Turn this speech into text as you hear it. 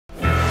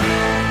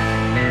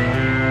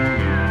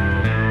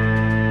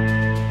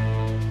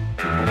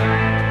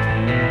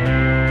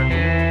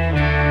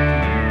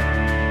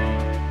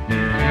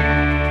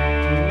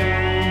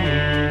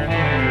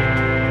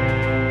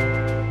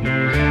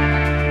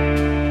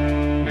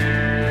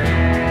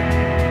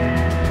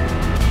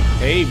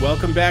Hey,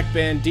 welcome back,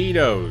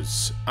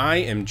 Banditos. I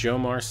am Joe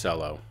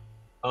Marcello.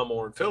 I'm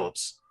Oren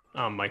Phillips.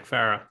 I'm Mike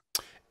Farah.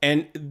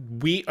 And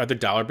we are the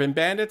Dollar Bin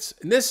Bandits.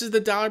 And this is the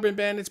Dollar Bin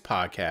Bandits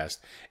podcast.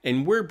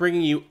 And we're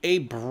bringing you a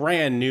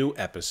brand new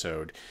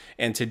episode.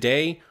 And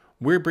today,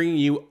 we're bringing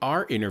you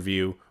our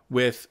interview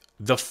with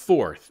the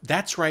fourth.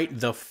 That's right,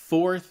 the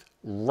fourth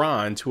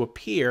Ron to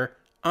appear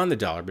on the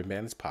Dollar Bin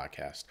Bandits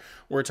podcast.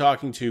 We're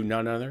talking to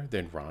none other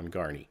than Ron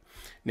Garney.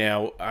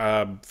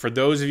 Now, for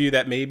those of you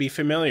that may be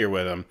familiar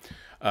with him,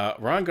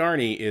 Ron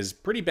Garney is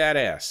pretty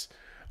badass.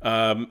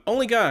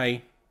 Only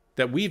guy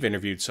that we've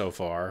interviewed so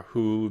far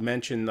who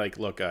mentioned, like,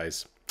 look,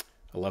 guys,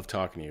 I love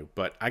talking to you,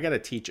 but I got to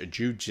teach a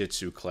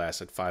Jujutsu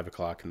class at 5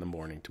 o'clock in the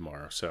morning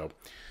tomorrow. So,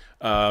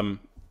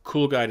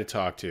 cool guy to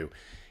talk to.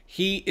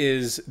 He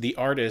is the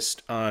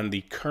artist on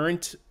the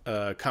current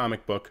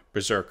comic book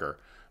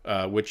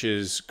BRZRKR, which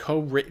is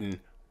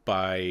co-written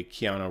by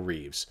Keanu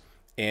Reeves.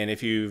 And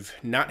if you've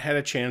not had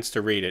a chance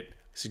to read it,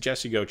 I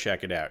suggest you go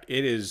check it out.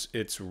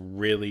 It's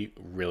really,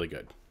 really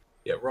good.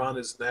 Yeah, Ron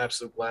is an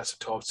absolute blast to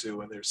talk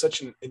to, and there's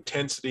such an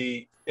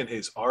intensity in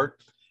his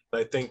art. And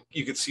I think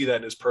you could see that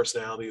in his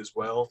personality as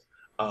well.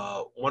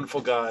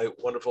 Wonderful guy,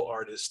 wonderful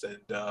artist, and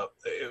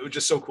it was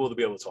just so cool to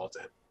be able to talk to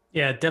him.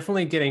 Yeah,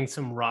 definitely getting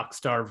some rock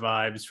star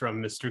vibes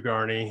from Mr.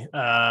 Garney.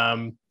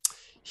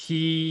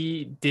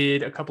 He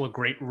did a couple of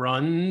great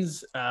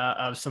runs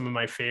of some of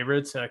my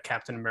favorites,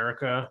 Captain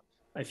America,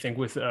 I think,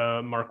 with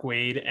Mark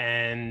Waid,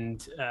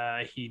 and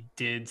he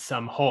did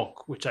some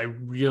Hulk, which I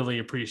really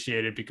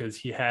appreciated because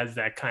he has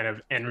that kind of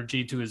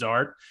energy to his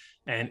art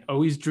and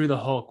always drew the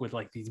Hulk with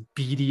like these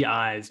beady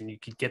eyes, and you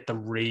could get the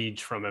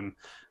rage from him.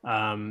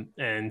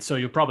 And so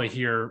you'll probably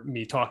hear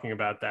me talking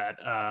about that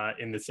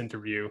in this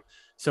interview.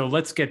 So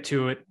let's get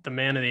to it. The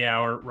man of the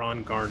hour,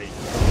 Ron Garney.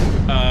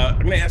 I'm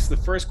going to ask the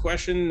first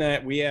question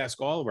that we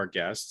ask all of our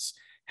guests.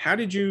 How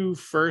did you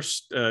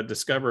first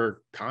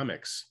discover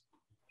comics?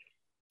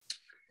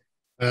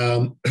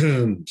 So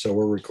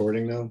we're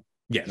recording now?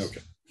 Yes.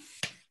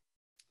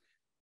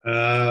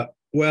 Okay.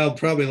 Well,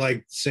 probably like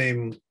the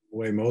same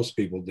way most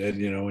people did,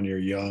 when you're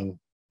young,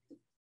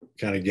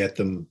 kind of get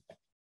them,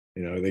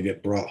 they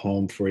get brought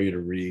home for you to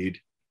read.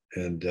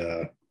 And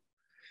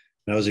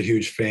I was a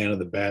huge fan of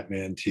the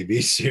Batman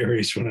TV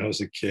series when I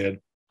was a kid,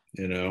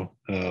 until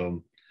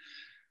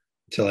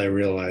I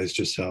realized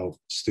just how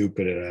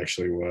stupid it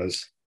actually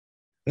was,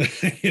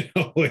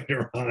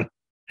 later on.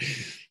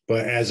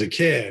 But as a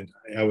kid,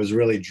 I was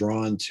really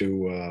drawn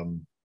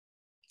to,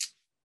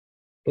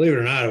 believe it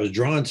or not, I was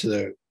drawn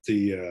to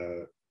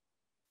the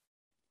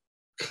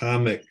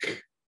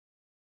comic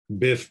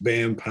Biff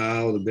Bam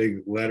Pow, the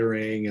big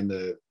lettering and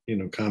the,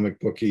 comic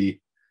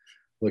booky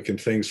looking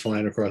things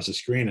flying across the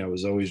screen. I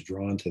was always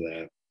drawn to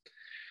that.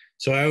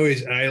 So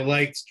I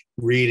liked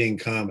reading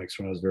comics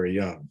when I was very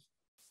young.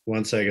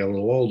 Once I got a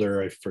little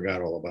older, I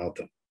forgot all about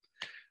them.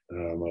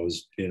 I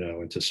was,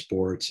 into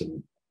sports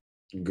and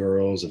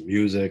girls and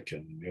music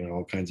and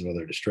all kinds of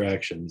other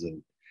distractions,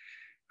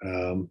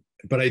 and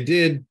but I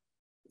did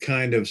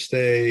kind of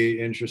stay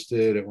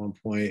interested at one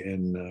point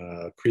in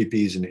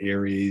creepies and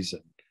eerie's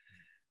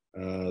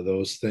and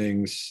those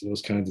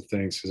kinds of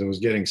things, because I was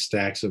getting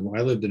stacks of them.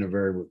 I lived in a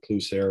very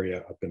recluse area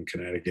up in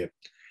Connecticut,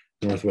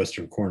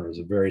 northwestern corner. It was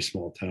a very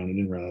small town. I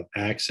didn't really have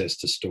access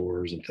to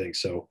stores and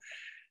things, so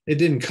it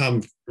didn't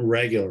come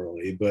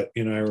regularly, but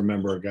I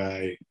remember a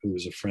guy who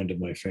was a friend of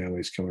my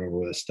family's coming over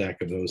with a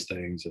stack of those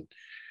things, and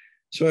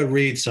so I'd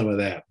read some of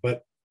that.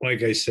 But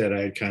like I said, I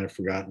had kind of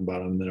forgotten about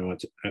them.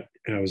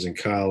 Then I was in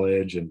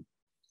college, and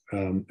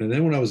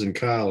then when I was in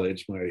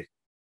college, I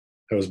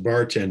was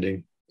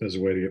bartending as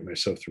a way to get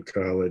myself through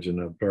college,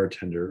 and a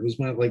bartender. It was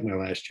my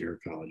last year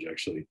of college,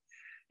 actually,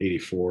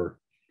 84,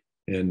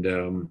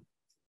 and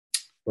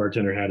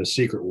bartender had a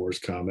Secret Wars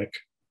comic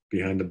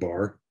behind the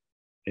bar,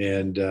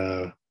 and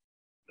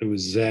it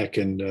was Zach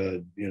and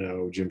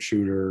Jim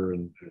Shooter,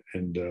 and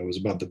it was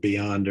about the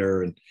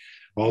Beyonder, and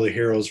all the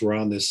heroes were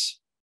on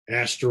this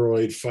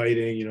asteroid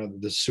fighting,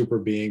 the super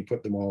being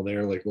put them all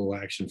there like little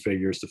action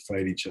figures to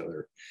fight each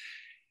other.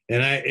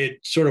 And it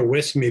sort of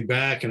whisked me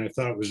back, and I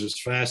thought it was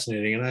just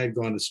fascinating. And I had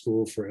gone to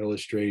school for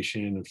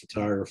illustration and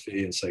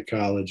photography and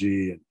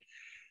psychology,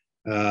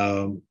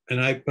 but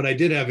I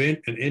did have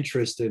an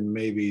interest in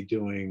maybe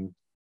getting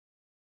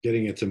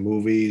into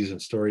movies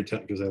and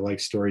storytelling, because I like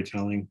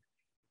storytelling.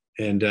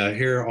 And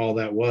here all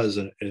that was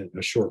in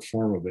a short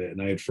form of it.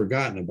 And I had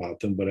forgotten about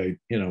them, but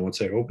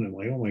once I opened it, I'm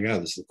like, oh my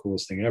God, this is the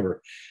coolest thing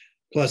ever.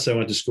 Plus I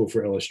went to school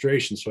for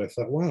illustration. So I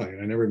thought, wow,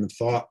 I never even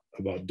thought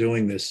about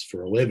doing this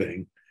for a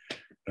living.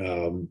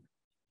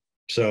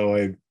 So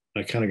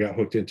I kind of got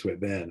hooked into it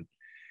then.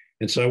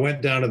 And so I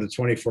went down to the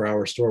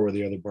 24-hour store where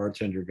the other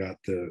bartender got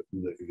the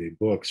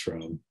books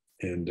from,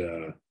 and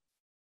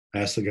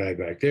asked the guy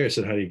back there, I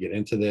said, how do you get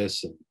into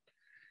this?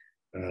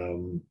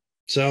 And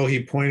so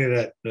he pointed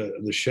at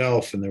the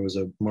shelf, and there was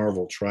a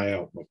Marvel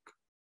tryout book.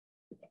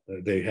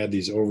 They had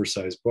these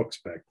oversized books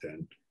back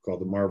then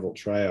called the Marvel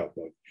tryout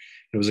book.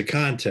 It was a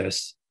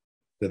contest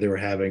that they were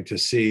having to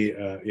see,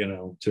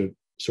 to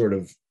sort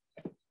of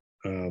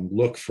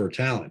look for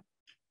talent.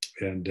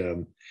 And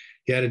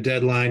you had a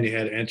deadline, you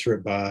had to enter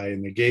it by,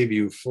 and they gave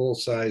you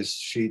full-size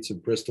sheets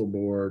of Bristol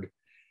board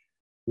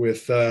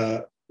with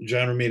John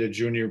Romita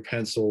Jr.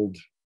 penciled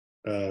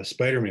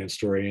Spider-Man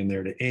story in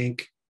there to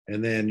ink,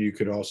 and then you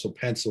could also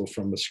pencil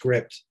from the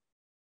script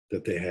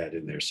that they had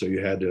in there. So you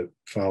had to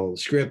follow the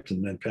script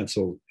and then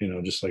pencil,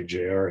 just like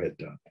JR had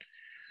done.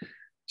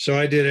 So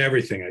I did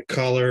everything. I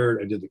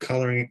colored, I did the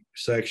coloring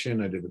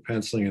section, I did the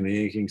penciling and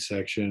the inking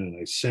section, and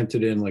I sent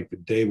it in like the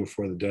day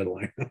before the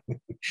deadline.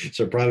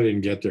 So I probably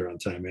didn't get there on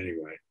time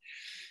anyway.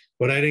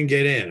 But I didn't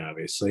get in,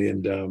 obviously,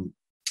 and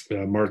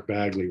Mark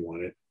Bagley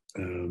won it.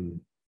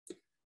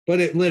 But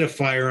it lit a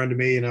fire under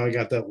me. I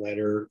got that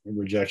letter, a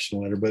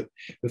rejection letter. But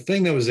the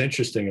thing that was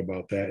interesting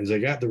about that is I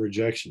got the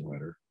rejection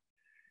letter,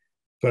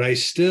 but it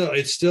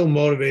still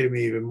motivated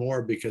me even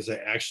more because I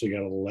actually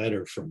got a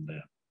letter from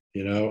them.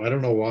 I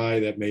don't know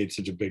why that made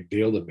such a big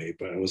deal to me,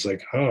 but I was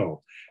like,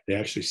 oh, they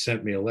actually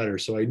sent me a letter.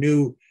 So I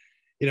knew,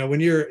 when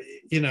you're,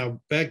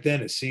 back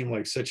then it seemed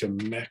like such a,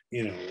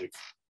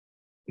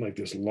 like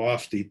this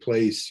lofty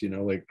place,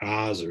 like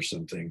Oz or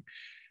something,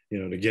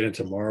 to get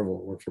into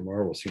Marvel, work for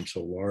Marvel seemed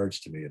so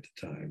large to me at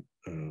the time.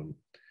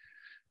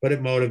 But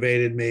it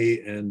motivated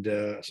me. And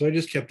so I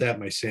just kept at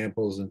my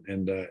samples.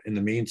 And in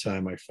the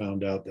meantime, I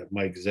found out that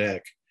Mike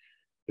Zeck,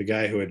 the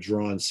guy who had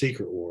drawn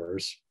Secret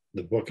Wars,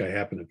 the book I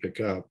happened to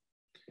pick up,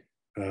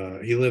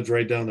 he lived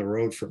right down the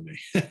road from me.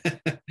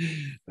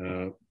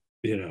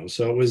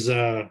 So it was,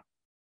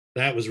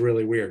 that was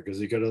really weird because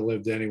he could have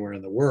lived anywhere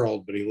in the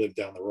world, but he lived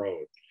down the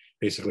road,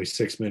 basically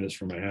 6 minutes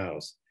from my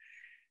house.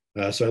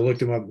 So I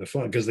looked him up on the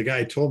phone because the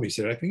guy told me, he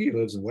said, I think he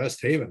lives in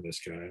West Haven, this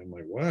guy. I'm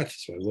like, what?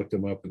 So I looked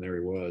him up and there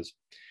he was.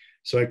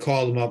 So I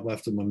called him up,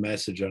 left him a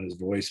message on his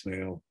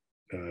voicemail,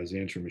 his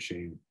answering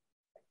machine.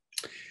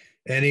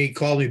 And he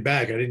called me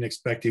back. I didn't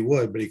expect he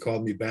would, but he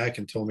called me back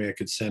and told me I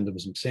could send him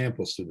some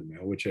samples through the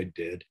mail, which I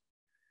did.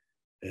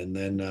 And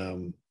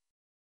then,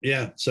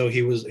 so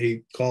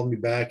he called me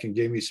back and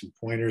gave me some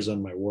pointers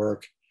on my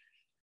work.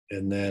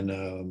 And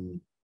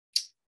then,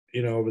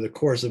 over the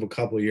course of a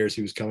couple of years,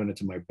 he was coming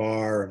into my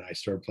bar and I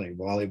started playing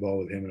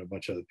volleyball with him and a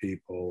bunch of other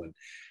people. And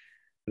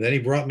then he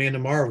brought me into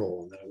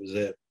Marvel and that was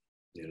it,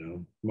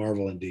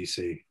 Marvel and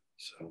DC.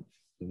 So,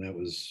 and that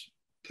was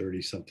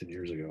 30 something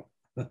years ago.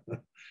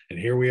 And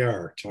here we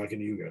are talking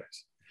to you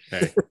guys.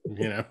 Hey,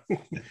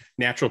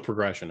 natural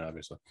progression,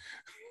 obviously.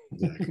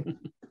 Exactly.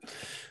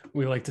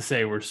 We like to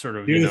say we're sort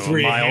of, you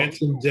three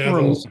handsome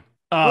devils.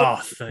 Oh,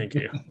 thank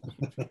you.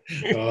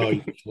 Oh,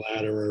 you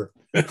flatterer.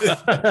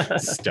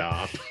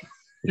 Stop.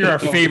 You're our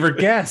favorite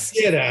guest.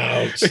 Get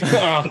out.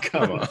 Oh,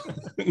 come on.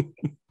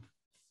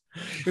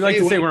 We like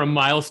to say we're a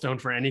milestone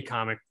for any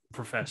comic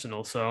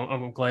professional, so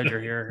I'm glad you're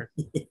here.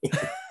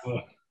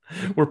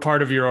 We're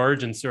part of your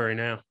origin story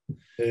now.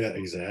 Yeah,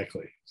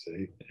 exactly.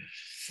 See?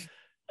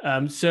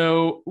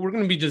 So we're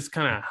going to be just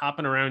kind of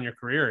hopping around your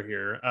career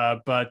here,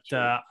 but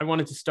I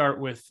wanted to start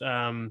with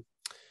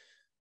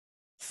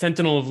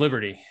Sentinel of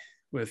Liberty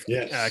with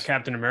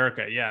Captain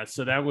America. Yeah,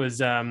 so that was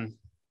one.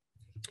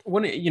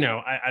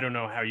 I don't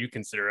know how you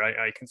consider it.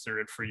 I consider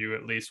it for you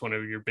at least one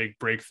of your big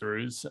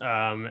breakthroughs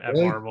at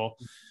Marvel.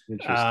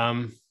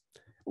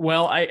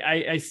 Well,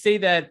 I say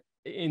that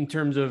in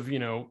terms of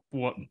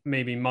what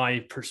maybe my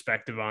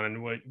perspective on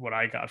and what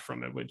I got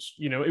from it, which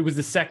it was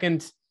the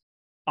second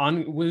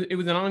it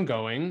was an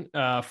ongoing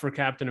for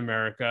Captain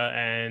America,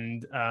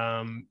 and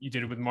you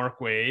did it with Mark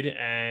Waid,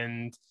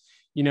 and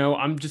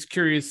I'm just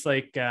curious,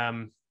 like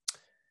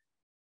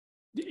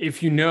if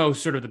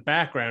sort of the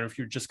background, if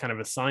you're just kind of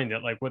assigned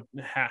it, like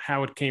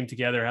how it came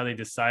together, how they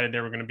decided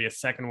there were going to be a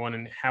second one,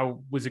 and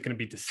how was it going to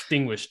be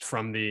distinguished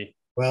from the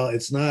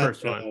it's not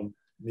first one?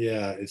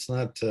 It's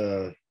not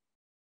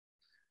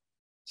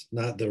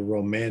the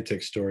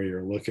romantic story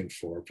you're looking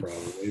for,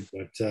 probably,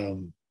 but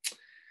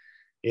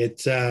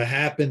it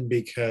happened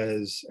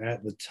because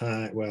at the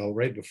time,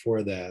 right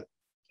before that,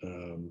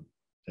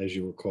 as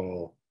you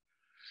recall,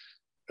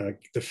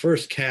 the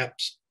first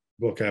Cap's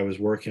book I was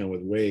working on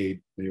with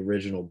Waid, the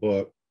original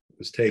book,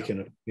 was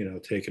taken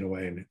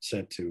away and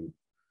sent to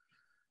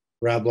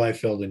Rob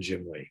Liefeld and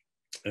Jim Lee,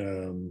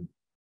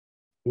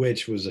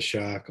 which was a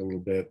shock a little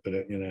bit, but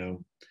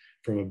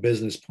from a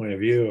business point of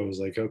view, I was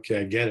like, okay,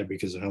 I get it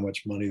because of how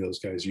much money those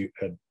guys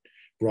had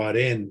brought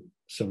in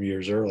some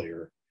years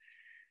earlier.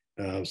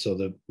 So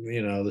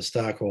the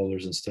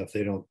stockholders and stuff,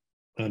 they don't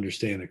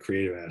understand the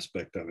creative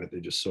aspect of it. They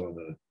just saw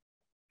the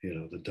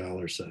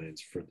dollar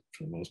signs for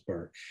the most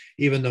part,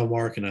 even though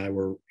Mark and I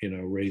were,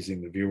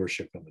 raising the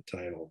viewership on the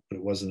title, but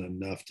it wasn't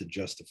enough to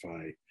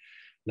justify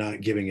not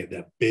giving it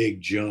that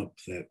big jump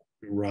that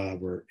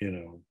Rob or,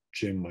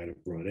 Jim might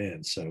have brought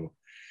in. So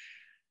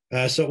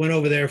it went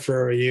over there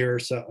for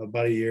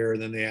about a year,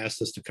 and then they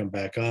asked us to come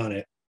back on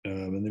it.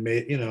 And they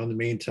made, in the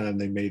meantime,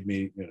 they made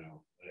me, they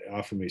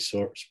offered me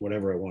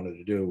whatever I wanted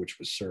to do, which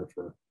was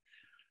Surfer.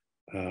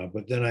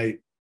 But then I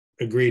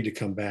agreed to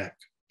come back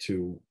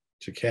to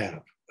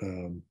Cap.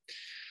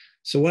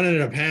 So what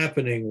ended up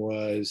happening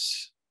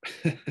was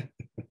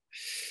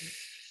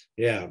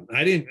Yeah,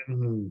 I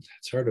didn't.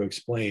 It's hard to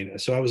explain.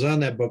 So I was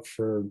on that book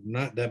for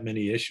not that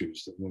many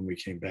issues when we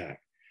came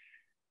back,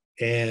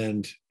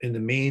 and in the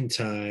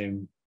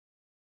meantime,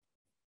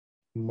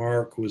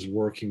 Mark was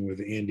working with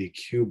Andy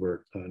Kubert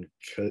on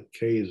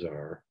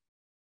Kazar,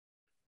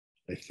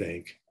 I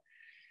think.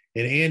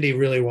 And Andy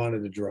really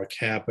wanted to draw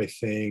Cap, I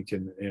think,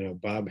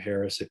 and Bob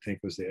Harris, I think,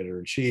 was the editor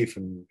in chief,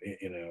 and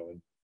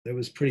and it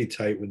was pretty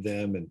tight with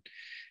them. And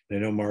I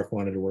know Mark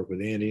wanted to work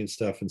with Andy and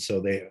stuff, and so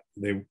they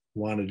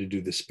wanted to do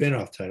the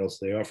spin-off titles.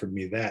 So they offered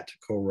me that to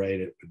co-write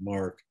it with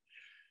Mark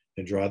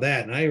and draw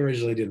that. And I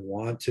originally didn't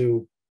want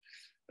to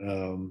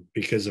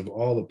because of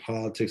all the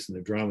politics and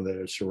the drama that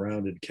had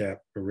surrounded Cap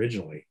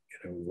originally.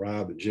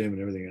 Rob and Jim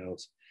and everything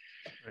else.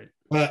 Right.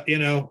 But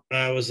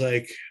I was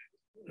like,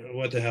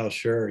 what the hell,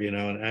 sure,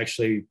 and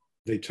actually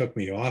they took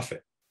me off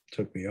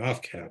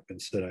Cap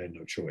and said I had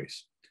no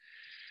choice.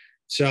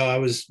 So I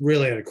was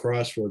really at a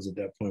crossroads at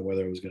that point,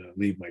 whether I was going to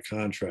leave my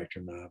contract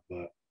or not.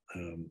 But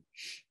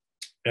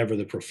ever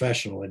the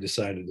professional, I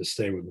decided to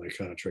stay with my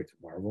contract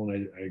at Marvel,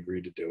 and I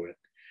agreed to do it.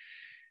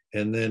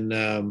 And then,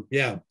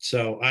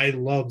 so I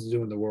loved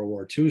doing the World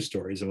War II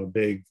stories. I'm a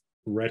big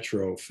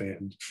retro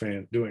fan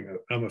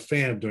I'm a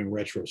fan of doing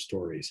retro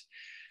stories.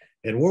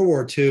 And World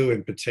War II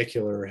in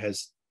particular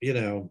has,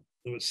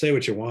 say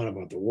what you want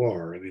about the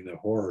war. I mean, the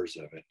horrors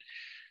of it.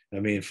 I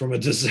mean, from a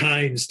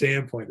design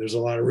standpoint, there's a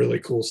lot of really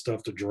cool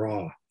stuff to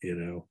draw,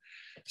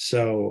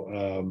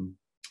 So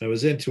I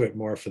was into it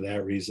more for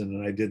that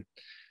reason. And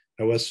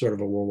I was sort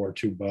of a World War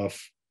II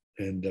buff.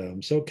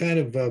 And so kind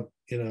of,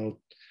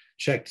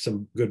 checked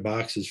some good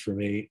boxes for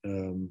me.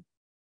 And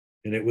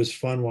it was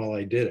fun while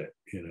I did it,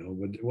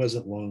 but it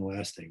wasn't long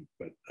lasting,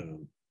 but,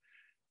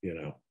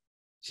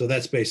 so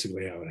that's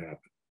basically how it happened.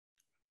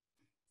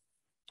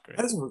 Great.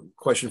 I have a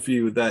question for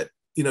you that,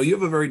 you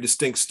have a very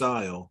distinct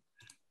style.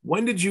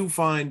 When did you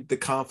find the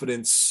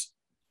confidence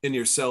in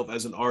yourself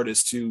as an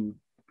artist to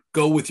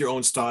go with your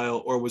own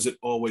style, or was it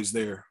always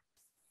there?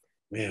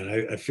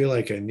 Man, I feel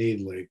like I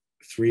need like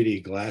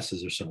 3D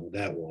glasses or something with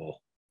that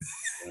wall.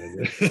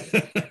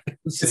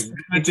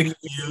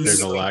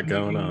 There's a lot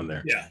going on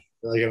there. Yeah,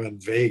 like I'm in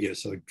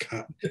Vegas, like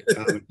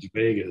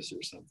Vegas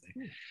or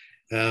something.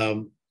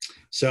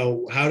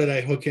 So how did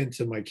I hook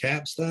into my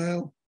Cap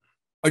style?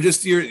 Or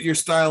just your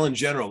style in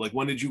general? Like,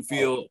 when did you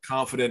feel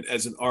confident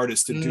as an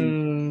artist to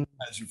do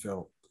as you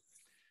felt?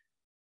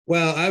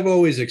 Well, I've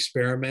always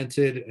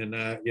experimented, and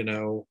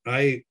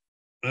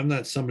I'm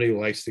not somebody who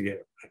likes to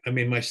get. I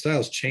mean, my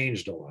style's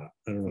changed a lot.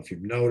 I don't know if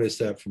you've noticed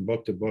that from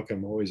book to book.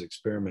 I'm always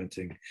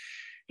experimenting,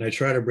 and I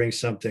try to bring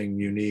something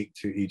unique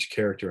to each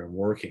character I'm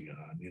working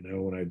on.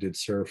 When I did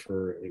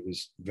Surfer, it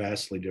was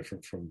vastly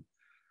different from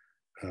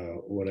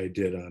what I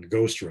did on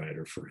Ghost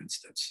Rider, for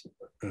instance.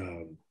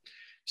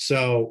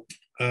 So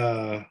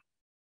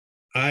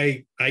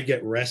I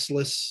get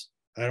restless.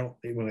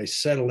 When I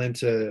settle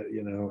into,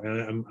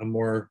 and I'm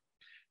more,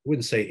 I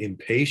wouldn't say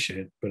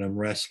impatient, but I'm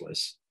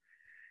restless.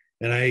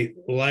 And I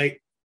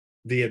like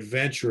the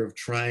adventure of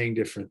trying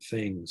different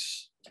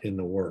things in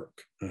the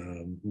work.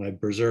 My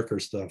BRZRKR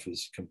stuff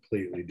is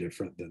completely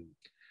different than,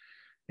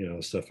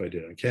 stuff I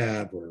did on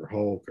Cap or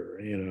Hulk or,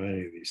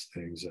 any of these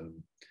things.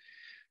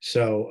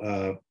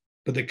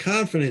 But the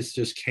confidence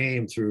just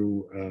came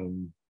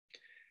through,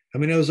 I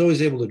was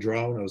always able to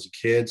draw when I was a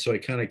kid, so I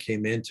kind of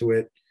came into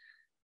it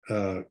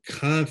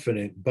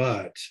confident,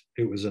 but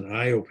it was an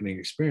eye-opening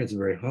experience and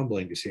very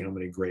humbling to see how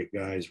many great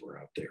guys were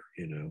out there,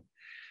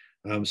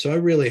 So I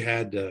really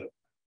had to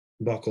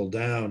buckle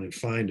down and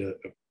find a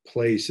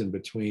place in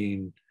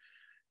between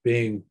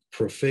being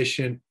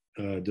proficient,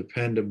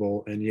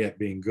 dependable, and yet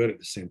being good at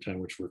the same time,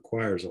 which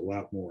requires a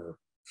lot more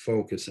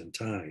focus and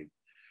time.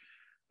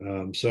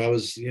 So I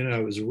was,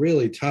 it was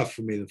really tough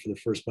for me for the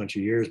first bunch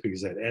of years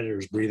because that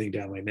editor's breathing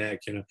down my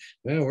neck,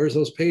 where's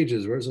those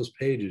pages? Where's those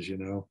pages?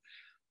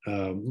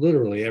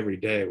 Literally every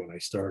day when I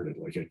started,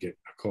 like I'd get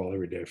a call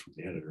every day from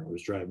the editor. It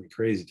was driving me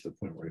crazy to the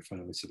point where I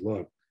finally said,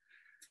 look,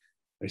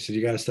 I said,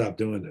 you got to stop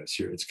doing this.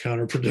 It's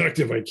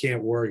counterproductive. I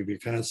can't work if you're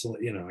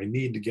constantly, I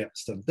need to get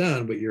stuff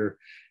done, but you're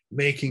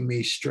making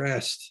me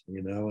stressed,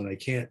 and I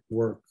can't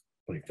work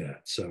like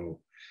that.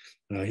 So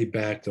he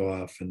backed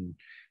off, and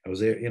I was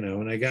there,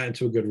 and I got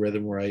into a good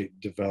rhythm where I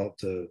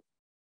developed a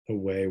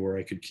way where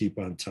I could keep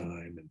on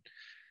time.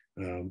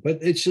 And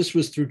but it just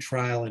was through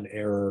trial and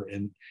error.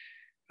 And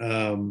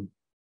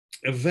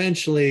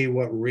eventually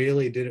what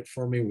really did it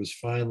for me was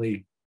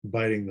finally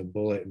biting the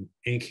bullet and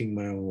inking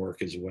my own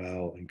work as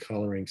well and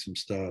coloring some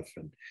stuff.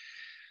 And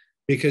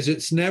because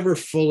it's never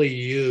fully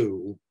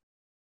you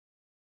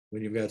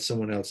when you've got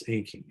someone else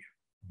inking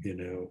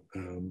you,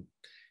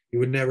 you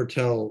would never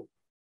tell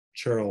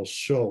Charles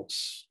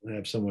Schultz and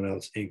have someone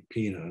else ink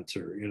Peanuts,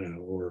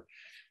 or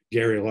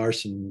Gary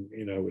Larson,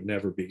 would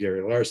never be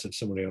Gary Larson if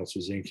somebody else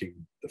was inking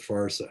The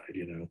Far Side,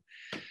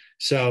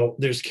 So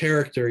there's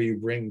character you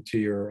bring to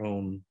your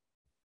own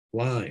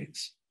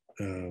lines.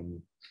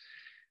 And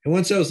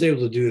once I was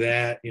able to do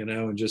that, and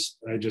I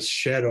just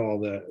shed all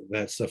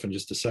that stuff and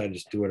just decided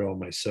to do it all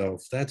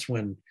myself, that's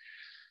when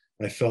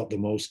I felt the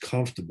most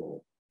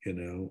comfortable you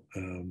know.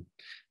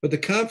 But the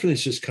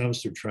confidence just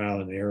comes through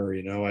trial and error.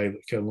 You know, I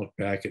can look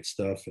back at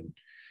stuff and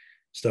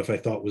stuff I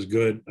thought was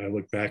good. I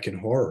look back in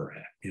horror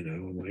at, you know,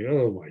 I'm like,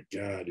 oh my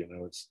God, you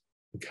know, it's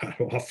god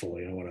awful.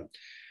 I want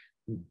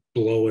to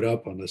blow it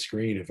up on the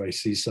screen if I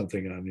see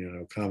something on, you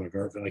know, comic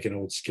art, like an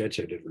old sketch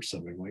I did or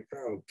something. I'm like,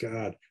 oh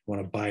God, I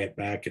want to buy it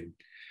back and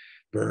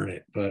burn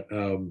it. But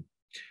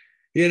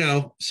you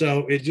know,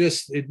 so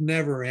it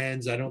never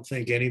ends. I don't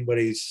think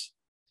anybody's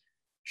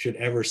should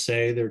ever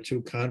say they're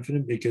too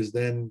confident, because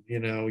then, you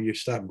know, you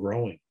stop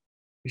growing.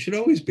 You should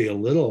always be a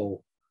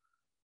little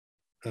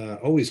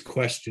always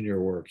question your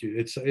work.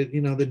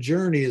 You know, the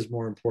journey is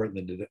more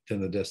important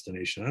than the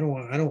destination.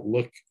 I don't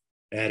look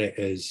at it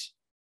as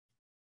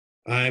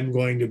I'm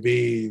going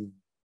to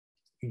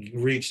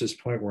reach this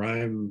point where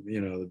I'm,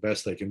 you know, the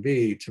best I can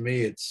be. To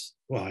me, it's,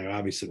 well, I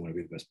obviously want to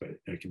be the best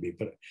I can be,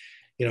 but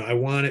you know, I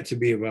want it to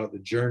be about the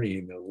journey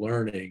and the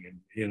learning, and,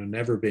 you know,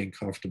 never being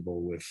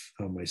comfortable with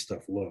how my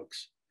stuff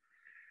looks.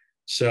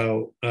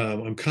 So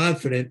I'm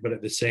confident, but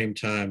at the same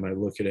time, I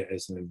look at it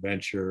as an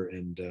adventure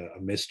and a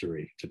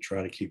mystery to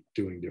try to keep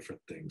doing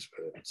different things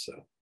with it. So,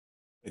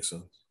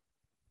 Excellent.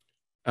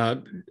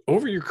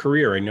 Over your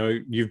career, I know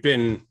you've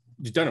done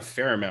a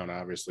fair amount,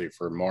 obviously,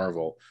 for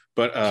Marvel,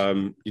 but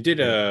you did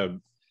a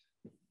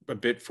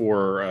bit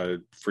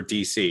for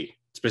DC,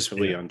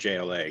 specifically on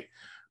JLA.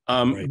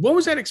 Right. What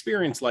was that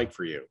experience like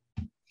for you?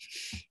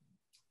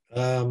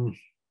 Well,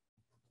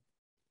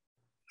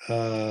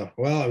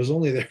 I was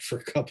only there for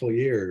a couple of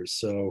years,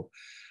 so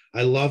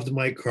I loved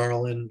Mike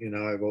Carlin. You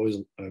know, I've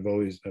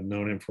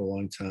known him for a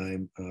long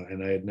time,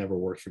 and I had never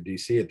worked for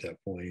DC at that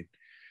point.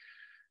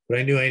 But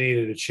I knew I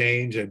needed a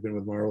change. I'd been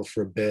with Marvel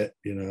for a bit,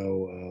 you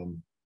know,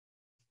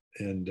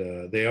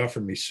 and they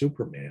offered me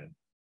Superman.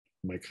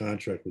 My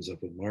contract was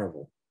up with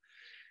Marvel,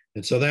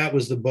 and so that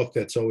was the book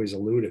that's always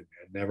eluded me.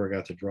 I never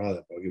got to draw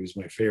that book. It was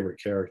my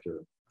favorite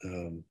character,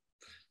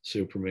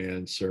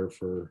 Superman,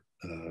 Surfer.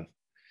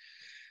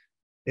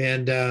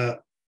 And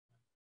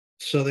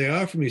so they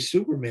offered me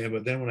Superman,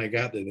 but then when I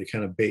got there, they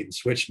kind of bait and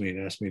switched me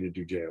and asked me to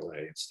do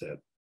JLA instead.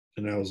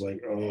 And I was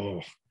like,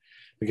 oh,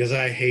 because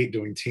I hate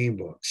doing team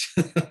books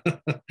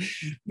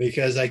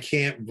because I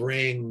can't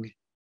bring,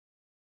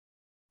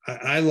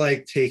 I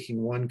like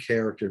taking one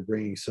character,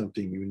 bringing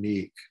something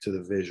unique to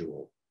the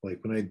visual.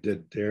 Like when I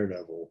did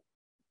Daredevil,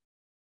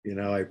 you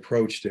know, I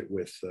approached it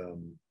with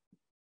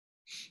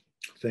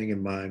thing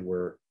in mind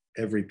where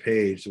every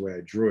page, the way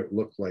I drew it,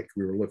 looked like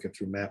we were looking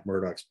through Matt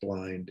Murdock's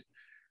blind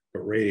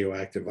but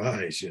radioactive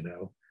eyes, you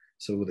know.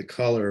 So with the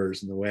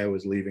colors and the way I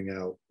was leaving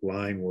out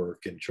line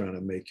work and trying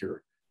to make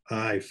your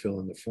eye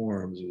fill in the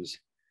forms was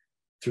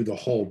through the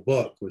whole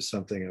book was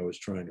something I was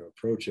trying to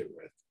approach it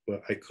with.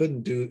 But I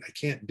can't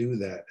do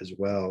that as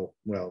well,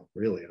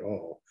 really at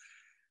all,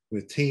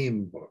 with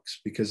team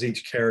books, because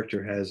each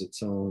character has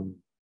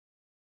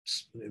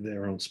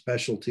their own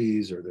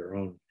specialties or their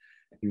own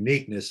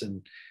uniqueness.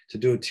 And to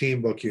do a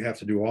team book, you have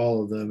to do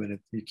all of them, and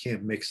you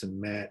can't mix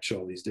and match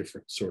all these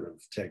different sort of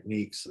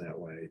techniques that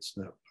way. It's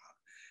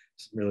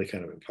really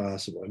kind of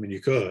impossible. I mean,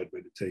 you could, but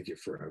it'd take you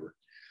forever.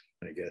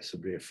 I guess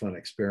it'd be a fun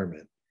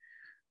experiment.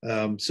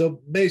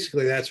 So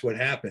basically that's what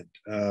happened,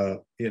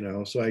 you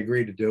know, so I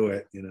agreed to do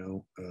it, you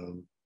know.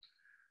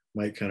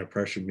 Mike kind of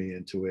pressured me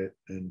into it,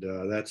 and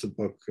that's a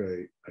book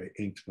I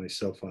inked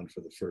myself on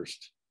for the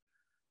first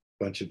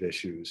bunch of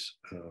issues.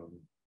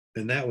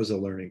 And that was a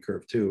learning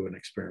curve too, an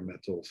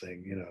experimental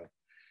thing, you know.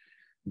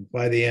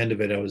 By the end of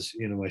it, I was,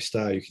 you know, my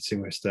style, you could see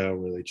my style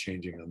really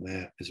changing on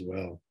that as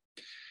well.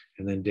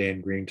 And then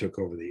Dan Green took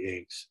over the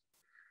inks.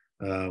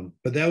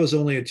 But that was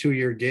only a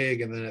 2-year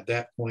gig. And then at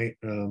that point,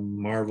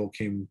 Marvel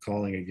came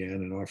calling again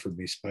and offered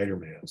me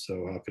Spider-Man.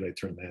 So how could I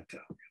turn that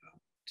down, you know?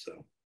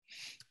 So.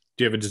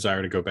 Do you have a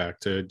desire to go back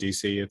to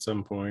DC at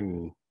some point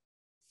and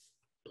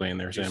play in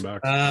their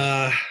sandbox?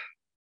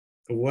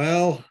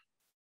 Well,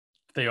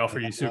 they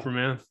offer you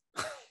Superman.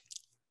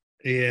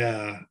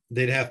 Yeah,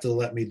 they'd have to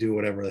let me do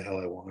whatever the hell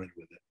I wanted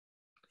with it.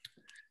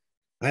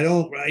 I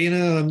don't, you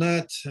know, I'm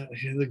not,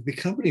 the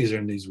companies are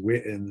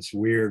in this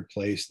weird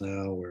place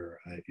now where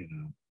I, you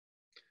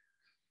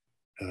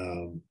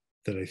know,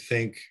 that I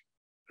think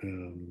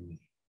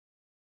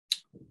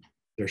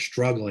they're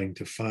struggling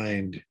to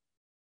find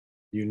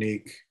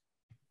unique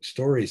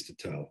stories to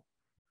tell.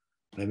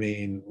 I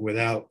mean,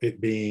 without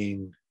it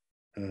being,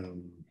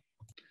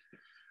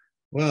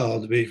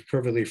 well, to be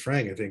perfectly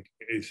frank, I think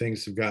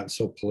things have gotten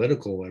so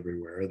political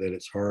everywhere that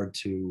it's hard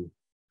to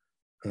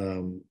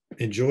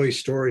enjoy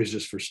stories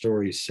just for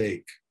story's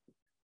sake.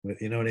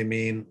 You know what I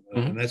mean?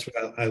 Mm-hmm. And that's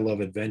why I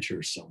love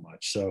adventures so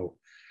much. So,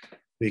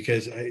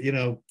 because, you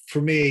know, for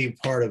me,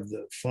 part of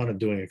the fun of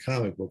doing a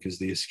comic book is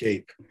the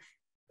escape.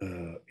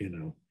 You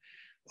know,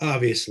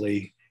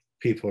 obviously,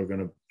 people are going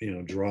to, you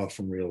know, draw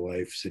from real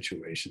life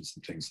situations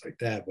and things like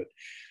that. But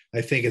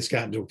I think it's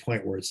gotten to a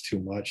point where it's too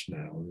much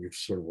now, and we've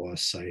sort of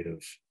lost sight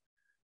of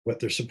what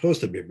they're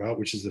supposed to be about,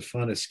 which is the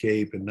fun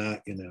escape, and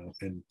not, you know,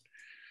 and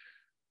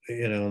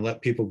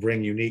let people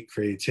bring unique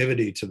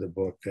creativity to the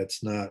book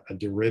that's not a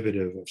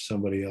derivative of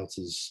somebody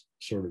else's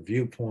sort of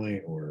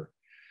viewpoint or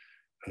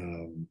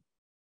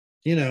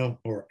you know,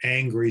 or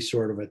angry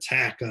sort of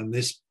attack on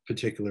this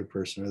particular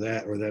person or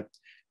that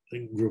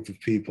group of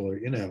people, or,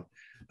 you know,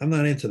 I'm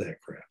not into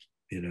that crap.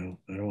 You know,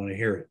 I don't want to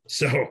hear it.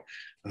 So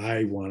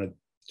I want to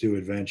do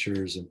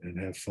adventures and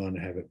have fun,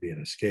 have it be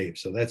an escape.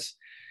 So that's,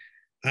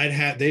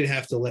 they'd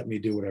have to let me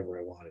do whatever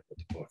I wanted with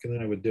the book, and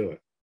then I would do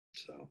it.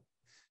 So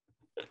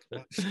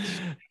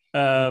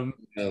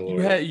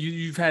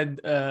you've had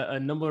a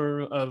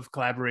number of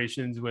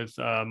collaborations with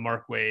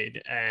Mark Waid,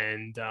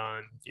 and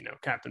on, you know,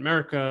 Captain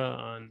America,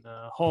 on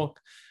Hulk.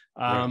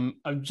 Right.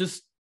 I'm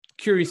just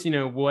curious, you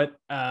know, what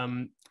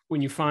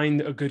when you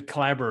find a good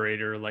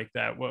collaborator like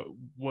that,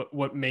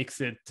 what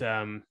makes it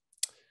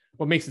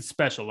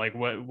special? Like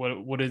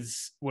what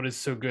is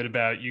so good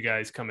about you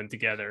guys coming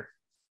together?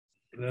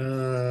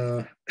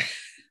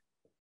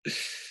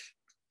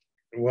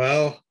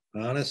 Well,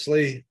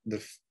 honestly,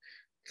 the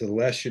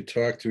less you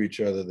talk to each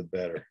other, the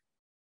better.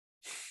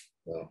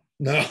 Well,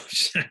 no,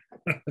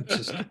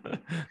 just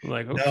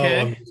like, no,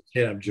 okay. I'm just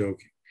kidding. I'm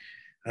joking.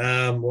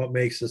 What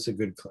makes this a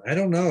good? I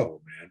don't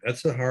know, man.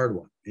 That's a hard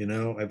one. You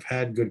know, I've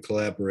had good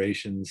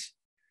collaborations.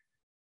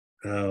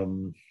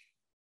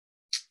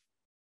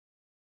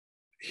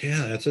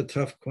 Yeah, that's a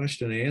tough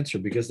question to answer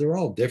because they're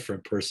all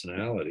different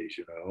personalities.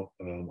 You know,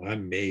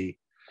 I'm me,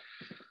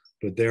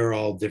 but they're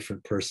all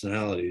different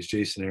personalities.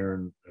 Jason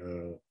Aaron,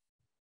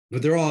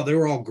 but they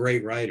were all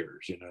great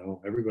writers. You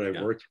know, everybody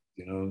I've worked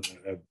with, you know,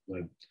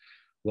 I've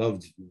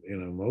loved, you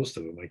know, most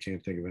of them. I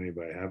can't think of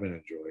anybody I haven't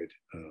enjoyed.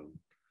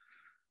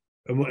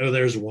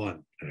 There's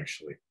one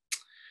actually,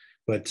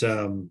 but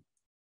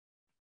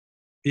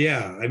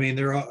yeah, I mean,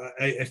 they're all.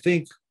 I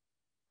think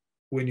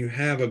when you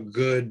have a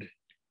good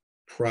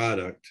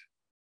product,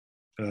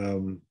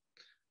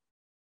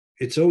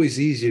 it's always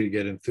easy to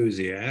get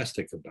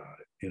enthusiastic about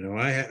it. You know,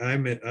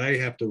 I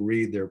have to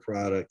read their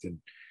product and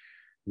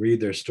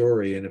read their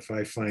story, and if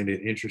I find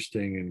it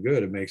interesting and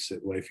good, it makes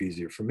it life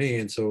easier for me,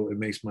 and so it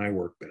makes my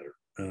work better.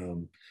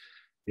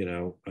 You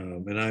know,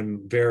 and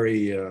I'm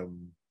very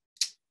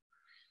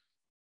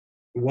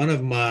one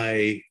of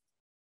my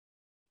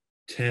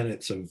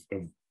tenets of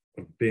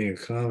being a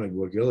comic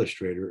book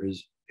illustrator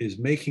is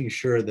making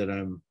sure that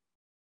I'm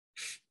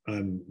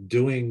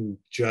doing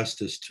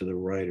justice to the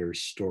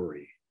writer's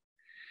story.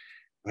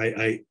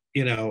 I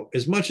you know,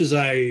 as much as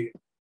I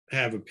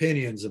have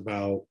opinions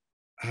about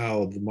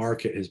how the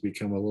market has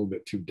become a little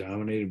bit too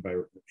dominated by,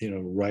 you know,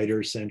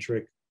 writer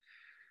centric,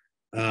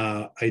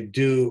 I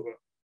do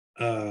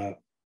I'm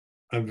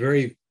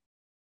very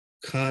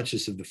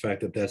conscious of the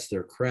fact that that's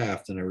their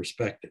craft, and I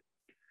respect it.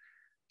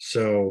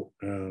 So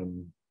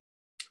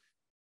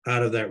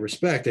out of that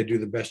respect, I do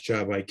the best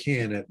job I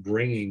can at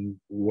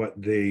bringing what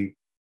they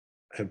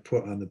have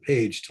put on the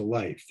page to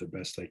life the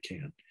best I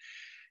can.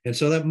 And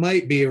so that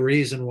might be a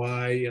reason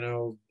why, you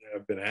know,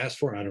 I've been asked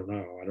for. I don't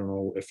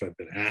know if I've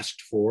been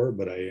asked for,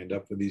 but I end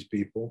up with these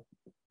people.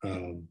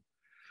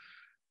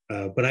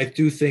 But I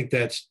do think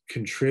that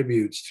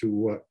contributes to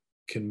what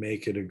can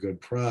make it a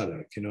good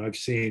product. You know,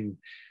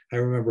 I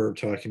remember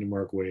talking to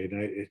Mark Waid,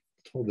 and I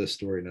told this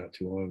story not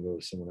too long ago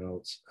to someone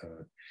else.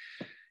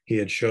 He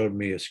had showed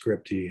me a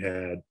script he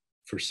had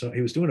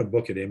he was doing a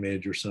book at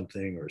Image or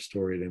something, or a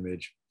story at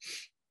Image.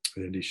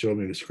 And he showed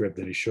me the script,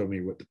 and he showed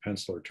me what the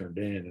penciler turned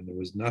in, and there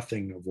was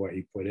nothing of what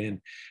he put in.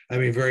 I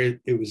mean,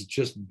 it was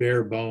just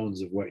bare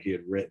bones of what he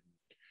had written.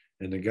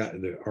 And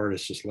the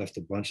artist just left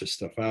a bunch of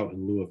stuff out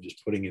in lieu of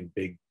just putting in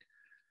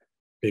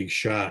big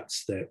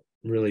shots that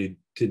really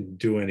didn't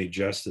do any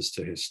justice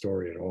to his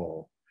story at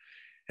all.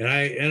 And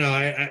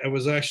I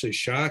was actually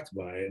shocked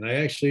by it. And I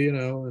actually, you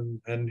know,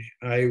 and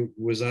I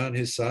was on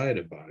his side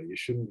about it. You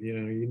shouldn't, you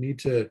know, you need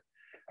to,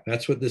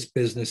 that's what this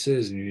business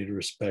is, and you need to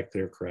respect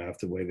their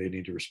craft the way they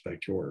need to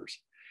respect yours.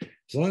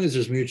 As long as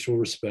there's mutual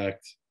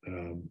respect,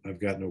 I've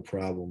got no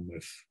problem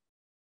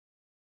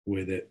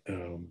with it.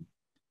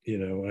 You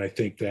know, and I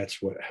think that's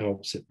what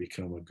helps it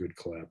become a good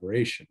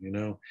collaboration. You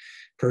know,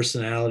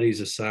 personalities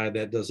aside,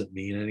 that doesn't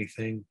mean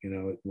anything. You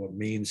know, what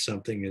means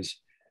something is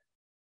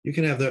you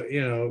can have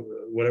you know,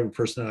 whatever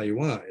personality you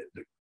want,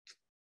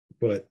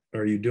 but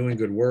are you doing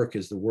good work?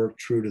 Is the work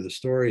true to the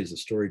story? Is the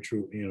story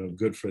true, you know,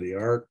 good for the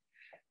art?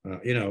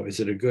 You know, is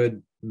it a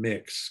good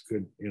mix,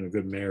 good, you know,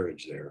 good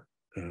marriage there?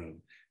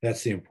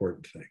 That's the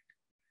important thing.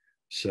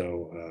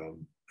 So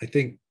I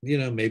think, you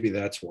know, maybe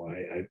that's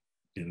why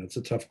you know, it's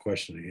a tough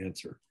question to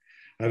answer.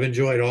 I've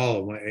enjoyed all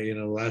of my, you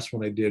know, the last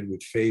one I did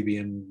with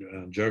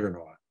Fabian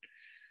Juggernaut.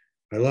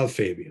 I love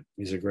Fabian.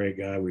 He's a great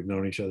guy. We've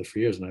known each other for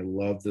years, and I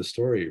love the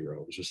story he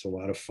wrote. It was just a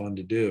lot of fun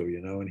to do,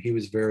 you know, and he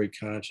was very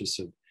conscious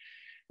of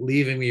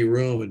leaving me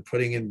room and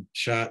putting in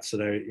shots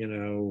that you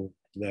know,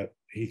 that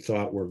he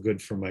thought were good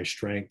for my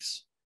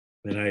strengths,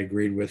 and I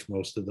agreed with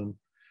most of them.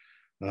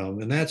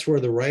 And that's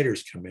where the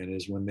writers come in,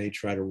 is when they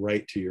try to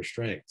write to your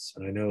strengths.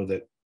 And I know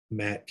that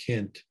Matt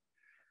Kint,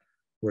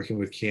 working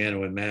with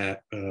Keanu and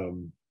Matt,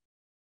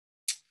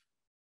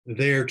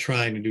 they're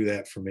trying to do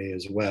that for me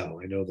as well.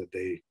 I know that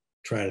they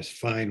try to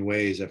find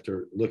ways,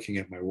 after looking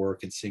at my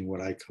work and seeing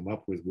what I come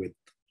up with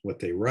what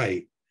they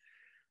write,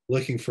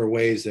 looking for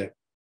ways that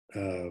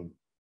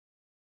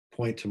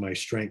point to my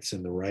strengths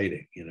in the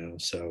writing, you know.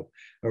 So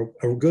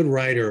a good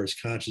writer is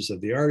conscious of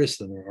the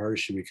artist, and the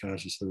artist should be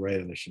conscious of the writer,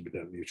 and there should be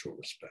that mutual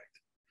respect.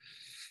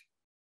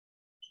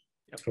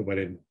 Yep. Hope I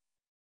didn't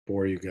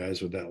bore you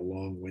guys with that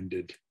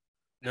long-winded.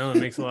 No, it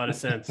makes a lot of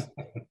sense.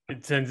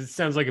 It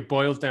sounds like it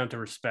boils down to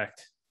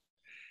respect.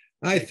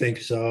 I think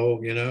so,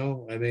 you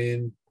know. I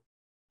mean,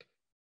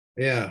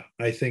 yeah,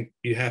 I think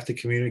you have to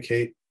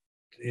communicate.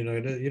 You know,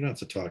 you don't have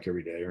to talk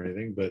every day or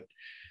anything, but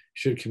you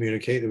should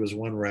communicate. There was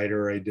one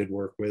writer I did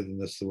work with,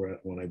 and that's the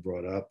one I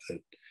brought up,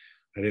 that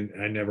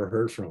I never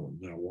heard from him,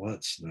 not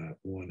once, not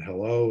one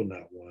hello,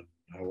 not one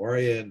how are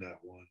you, not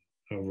one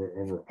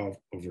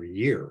over a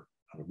year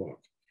on a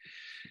book.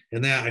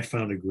 And that I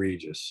found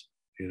egregious.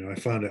 You know, I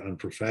found it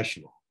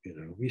unprofessional. You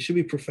know, you should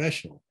be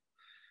professional.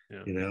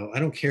 Yeah. You know, I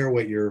don't care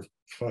what you're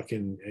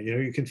fucking, you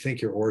know, you can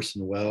think you're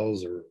Orson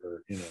Welles or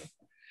you know,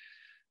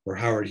 or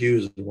Howard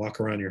Hughes and walk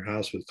around your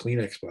house with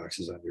Kleenex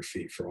boxes on your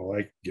feet for all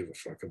I give a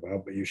fuck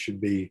about, but you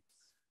should be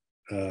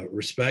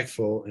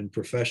respectful and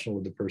professional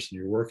with the person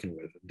you're working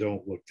with.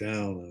 Don't look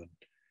down on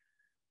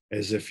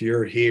as if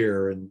you're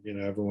here and, you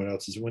know, everyone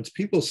else is. Once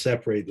people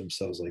separate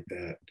themselves like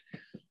that,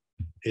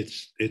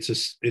 it's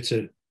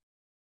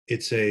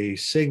a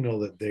signal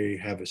that they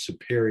have a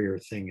superior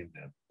thing in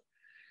them.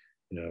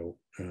 You know,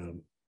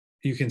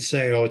 you can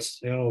say, oh,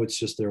 it's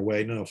just their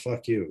way. No,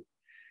 fuck you.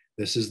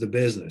 This is the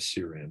business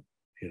you're in.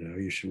 You know,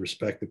 you should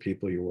respect the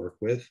people you work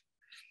with,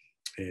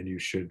 and you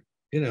should,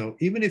 you know,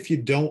 even if you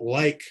don't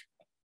like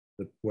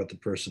what the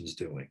person's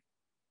doing,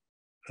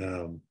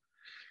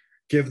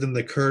 give them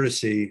the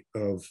courtesy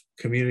of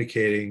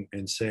communicating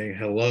and saying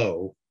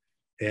hello,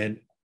 and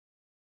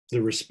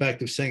the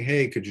respect of saying,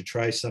 hey, could you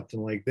try something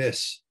like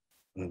this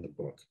on the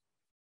book?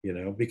 You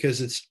know,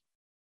 because it's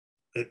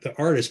the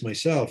artist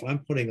myself, I'm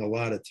putting a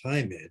lot of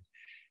time in,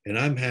 and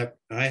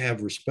I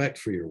have respect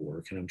for your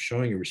work, and I'm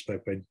showing you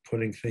respect by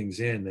putting things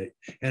in that,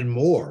 and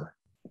more.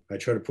 I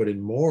try to put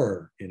in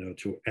more, you know,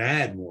 to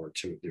add more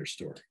to their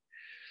story.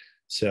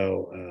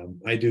 So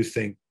I do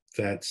think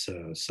that's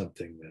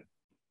something that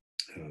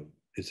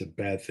it's a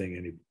bad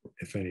thing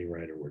if any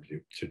writer were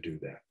to do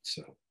that.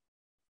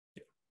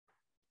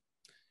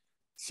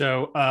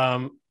 So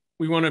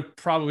we want to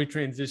probably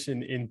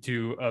transition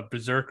into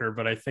Berserker,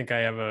 but I think I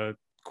have a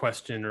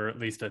question, or at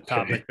least a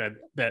topic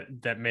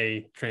that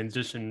may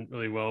transition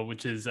really well,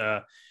 which is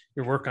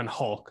your work on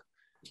Hulk,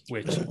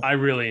 which I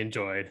really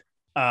enjoyed.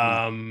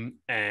 And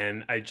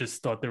I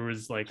just thought there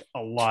was like a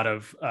lot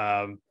of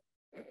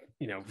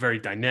you know, very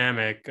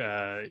dynamic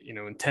you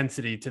know,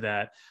 intensity to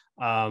that.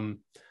 I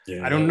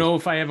don't know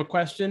if I have a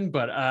question,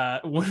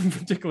 but one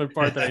particular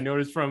part that I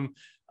noticed from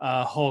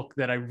Hulk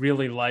that I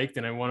really liked,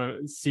 and I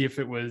want to see if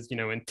it was, you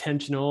know,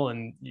 intentional,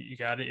 and you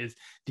got it, is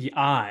the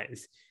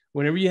eyes.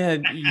 Whenever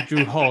you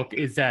drew Hulk,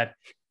 is that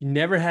you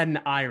never had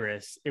an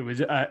iris. It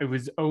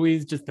was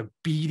always just a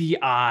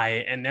beady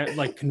eye, and that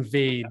like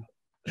conveyed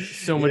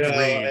so much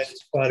rage.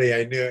 It's funny.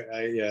 I knew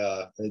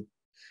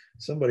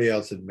somebody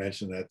else had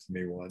mentioned that to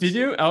me once. Did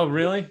you? Oh,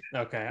 really?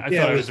 Okay. I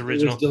thought it was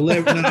original. It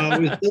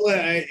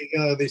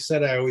was they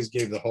said I always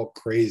gave the Hulk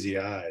crazy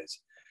eyes,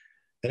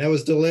 and that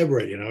was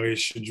deliberate. You know, he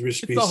should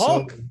just be the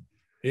Hulk.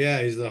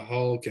 Yeah, he's the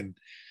Hulk, and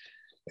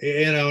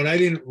you know, and I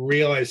didn't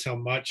realize how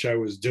much I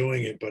was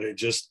doing it, but it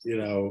just, you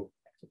know,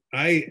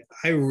 I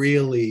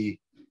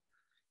really,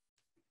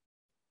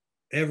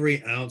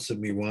 every ounce of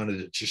me wanted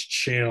to just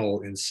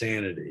channel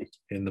insanity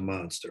in the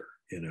monster,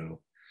 you know.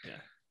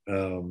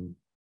 Yeah.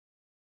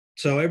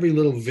 So every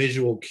little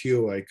visual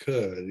cue I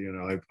could, you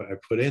know, I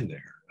put in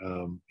there.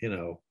 You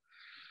know,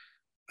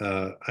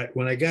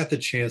 when I got the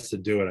chance to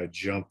do it, I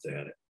jumped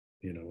at it,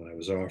 you know, when I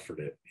was offered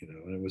it, you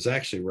know, and it was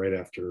actually right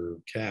after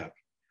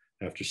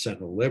after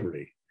Sentinel of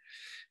Liberty.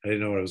 I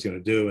didn't know what I was going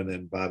to do. And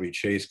then Bobby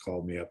Chase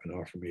called me up and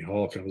offered me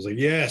Hulk. I was like,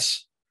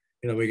 yes,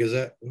 you know,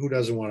 because who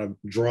doesn't want to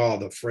draw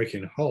the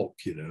freaking Hulk,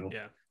 you know,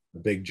 a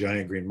big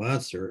giant green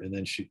monster. And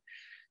then she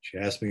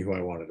asked me who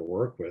I wanted to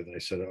work with. And I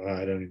said, oh,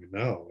 I don't even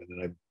know. And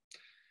then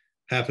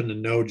I happened to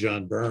know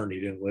John Byrne. He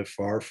didn't live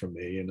far from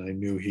me. And I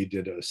knew he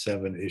did a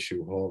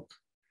 7-issue Hulk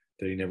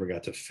that he never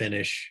got to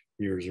finish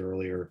years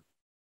earlier.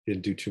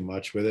 Didn't do too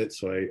much with it.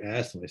 So I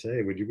asked him, I said,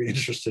 hey, would you be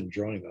interested in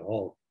drawing the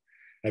Hulk?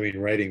 I mean,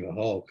 writing the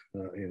Hulk.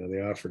 You know, they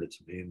offered it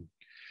to me. And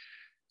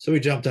so we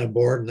jumped on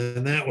board, and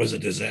then that was a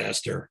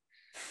disaster.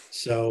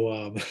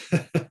 So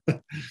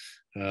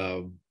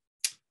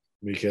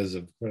because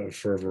of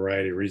for a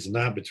variety of reasons,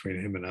 not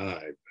between him and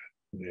I,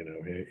 but, you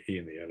know, he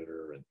and the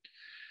editor. And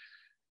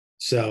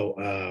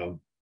so,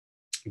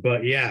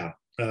 but yeah,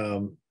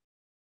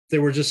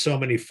 there were just so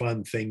many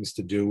fun things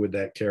to do with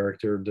that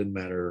character. It didn't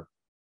matter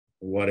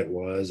what it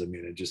was. I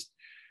mean, it just,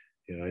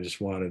 you know, I just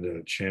wanted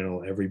to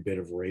channel every bit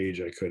of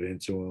rage I could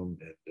into him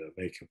and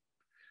make him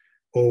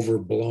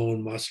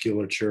overblown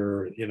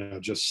musculature, you know,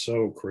 just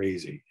so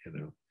crazy, you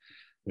know,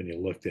 when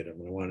you looked at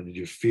him. I wanted to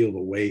just feel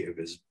the weight of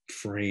his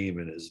frame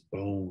and his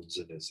bones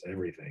and his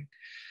everything.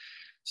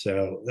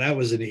 So that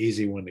was an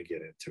easy one to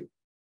get into.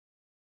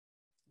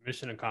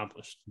 Mission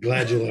accomplished.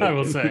 Glad you liked I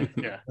will say,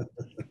 yeah.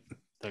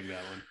 Dug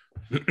that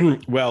one.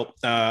 Well,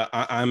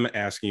 I'm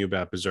asking you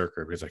about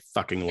BRZRKR because I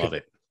fucking love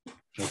it.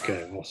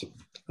 Okay, awesome.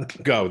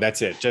 Go.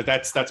 That's it.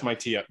 That's my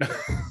tee up.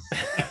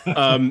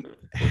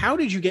 How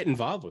did you get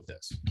involved with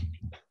this?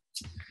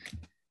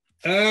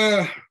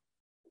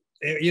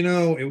 You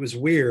know, it was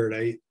weird.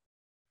 I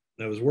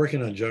was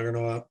working on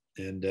Juggernaut,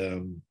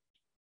 and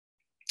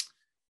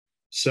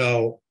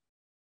so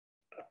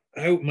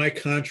my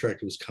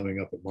contract was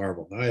coming up at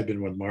Marvel. I had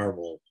been with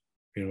Marvel,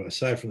 you know,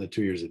 aside from the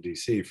 2 years at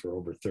DC, for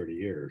over 30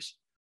 years,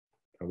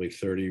 probably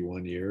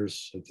 31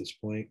 years at this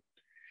point.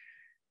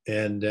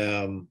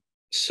 And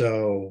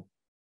so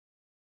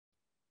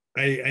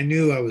I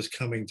knew I was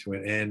coming to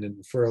an end,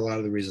 and for a lot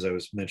of the reasons I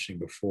was mentioning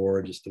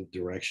before, just the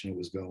direction it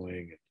was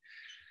going.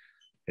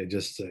 It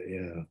just,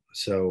 yeah.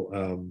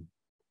 So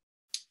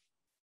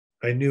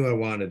I knew I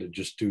wanted to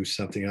just do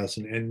something else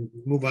and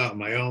move out on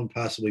my own,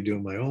 possibly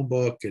doing my own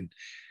book. And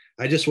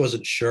I just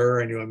wasn't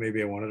sure. I knew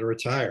maybe I wanted to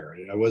retire.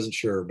 I wasn't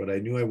sure, but I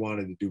knew I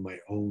wanted to do my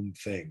own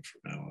thing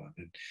from now on.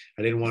 And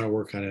I didn't want to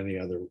work on any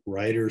other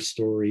writer's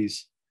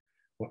stories.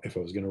 If I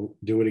was going to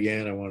do it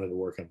again, I wanted to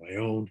work on my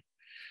own.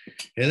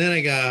 And then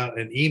I got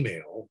an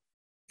email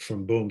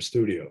from Boom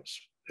Studios,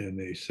 and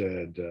they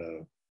said,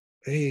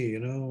 hey, you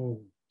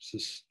know,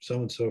 this is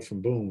so-and-so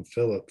from Boom,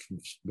 Philip from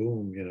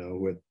Boom, you know,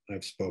 who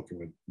I've spoken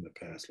with in the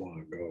past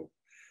long ago.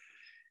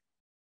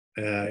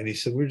 And he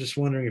said, we're just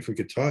wondering if we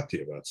could talk to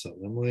you about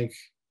something. I'm like,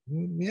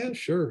 yeah,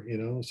 sure. You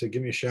know, he said,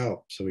 give me a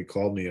shout. So he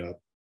called me up.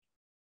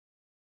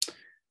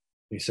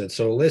 He said,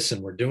 so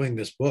listen, we're doing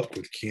this book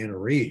with Keanu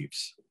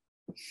Reeves.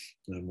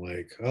 And I'm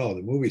like, oh,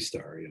 the movie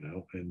star, you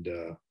know, and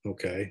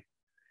okay.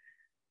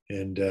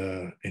 And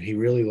he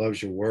really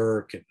loves your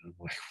work. And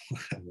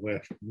I'm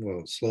like,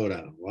 well, slow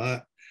down.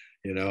 What?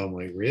 You know, I'm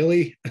like,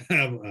 really?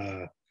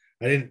 I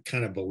didn't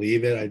kind of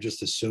believe it. I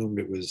just assumed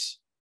it was,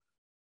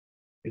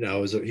 you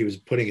know, he was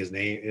putting his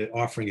name,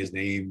 offering his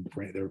name,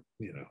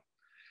 you know,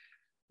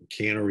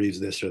 Keanu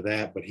Reeves this or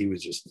that, but he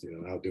was just, you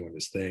know, out doing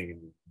his thing,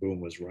 and Boom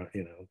was run,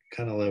 you know,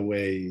 kind of the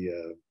way,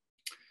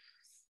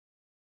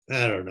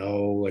 I don't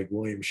know, like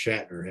William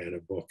Shatner had a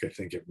book, I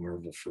think, at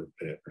Marvel for a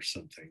bit or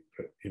something,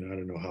 but, you know, I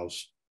don't know how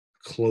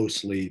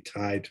closely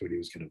tied to it he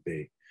was going to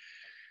be.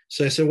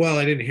 So I said, well,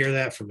 I didn't hear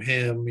that from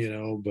him, you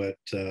know, but,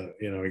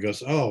 you know, he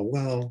goes, oh,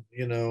 well,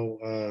 you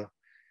know,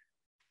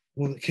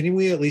 well, can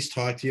we at least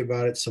talk to you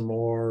about it some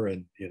more?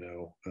 And, you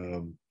know,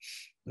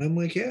 I'm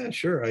like, yeah,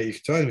 sure. You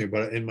can talk to me,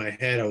 but in my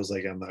head, I was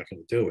like, I'm not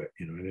going to do it.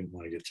 You know, I didn't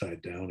want to get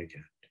tied down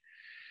again.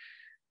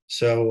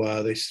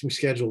 So we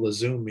scheduled a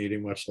Zoom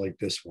meeting, much like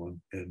this one.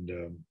 And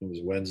it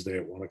was Wednesday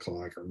at 1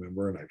 o'clock, I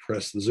remember. And I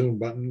pressed the Zoom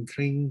button,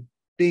 ding,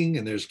 ding,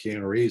 and there's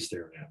Keanu Reeves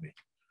staring at me.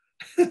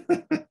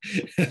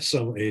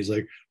 So he's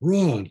like,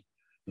 Ron.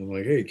 I'm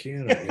like, hey,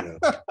 Keanu, you know.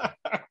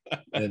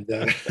 And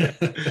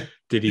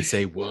did he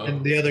say whoa?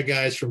 And the other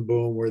guys from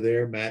Boom were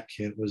there. Matt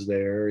Kent was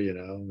there, you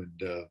know,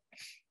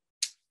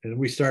 and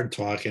we started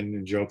talking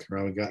and joking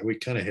around. We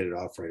kind of hit it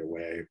off right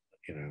away,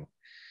 you know,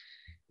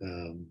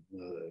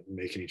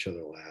 making each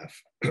other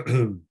laugh.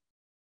 And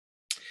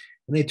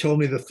they told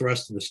me the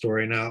thrust of the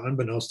story. Now,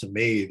 unbeknownst to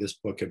me, this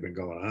book had been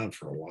going on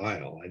for a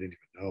while. I didn't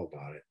even know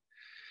about it,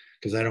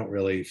 because I don't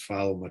really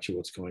follow much of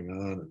what's going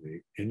on in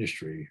the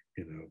industry,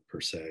 you know, per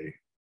se,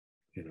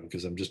 you know,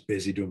 because I'm just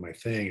busy doing my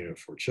thing, you know,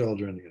 4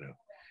 children, you know,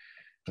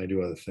 I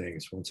do other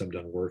things. Once I'm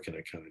done working,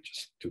 I kind of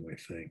just do my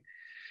thing.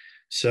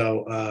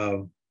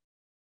 So,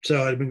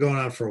 so I'd been going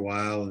on for a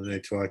while, and they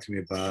talked to me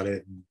about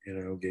it, and, you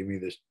know, gave me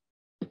the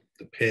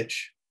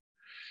pitch.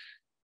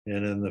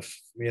 And then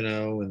you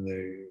know, and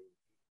the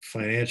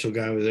financial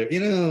guy was there, you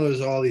know,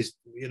 there's all these,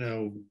 you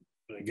know,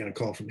 I got a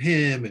call from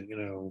him, and, you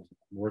know,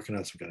 working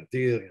on some kind of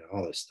deal, you know,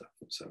 all this stuff.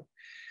 So,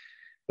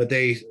 but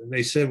they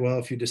said, well,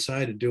 if you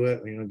decide to do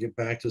it, you know, get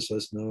back to us, let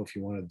us know if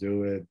you want to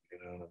do it, you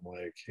know. And I'm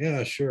like,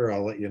 yeah, sure,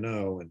 I'll let you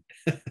know. And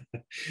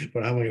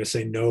but I'm going to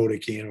say no to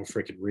Keanu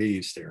freaking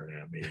Reeves staring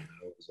at me, you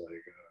know. It was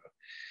like,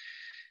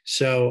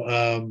 so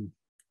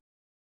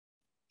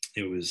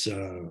it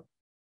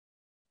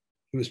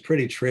was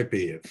pretty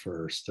trippy at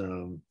first,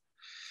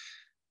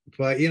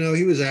 but, you know,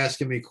 he was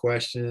asking me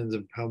questions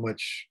of how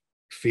much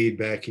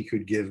feedback he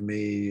could give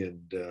me,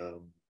 and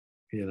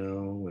you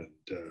know,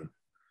 and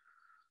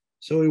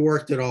so we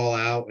worked it all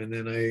out, and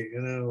then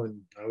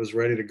I was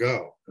ready to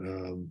go.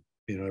 You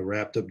know, I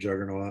wrapped up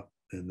Juggernaut,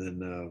 and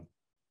then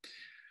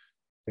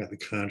got the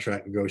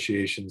contract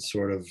negotiations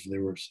sort of.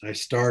 I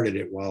started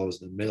it while I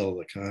was in the middle of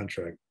the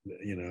contract,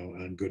 you know,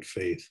 on good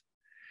faith,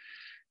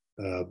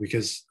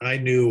 because I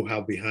knew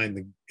how behind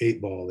the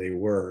 8 ball they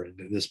were, and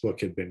this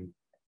book had been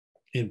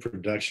in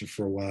production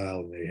for a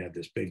while, and they had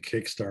this big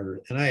Kickstarter,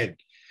 and I had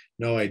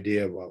no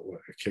idea about what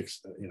a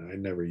Kickstarter, you know, I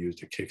never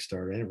used a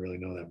Kickstarter. I didn't really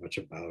know that much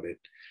about it.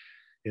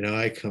 You know,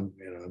 you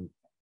know, I'm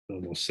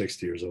almost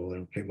 60 years old. I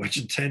don't pay much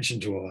attention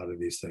to a lot of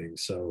these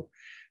things. So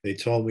they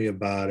told me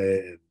about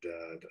it,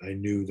 and I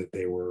knew that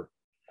they were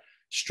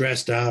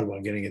stressed out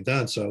about getting it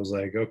done. So I was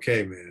like,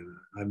 okay, man,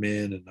 I'm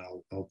in, and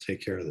I'll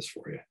take care of this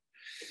for you.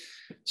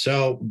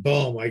 So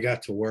boom, I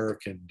got to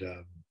work, and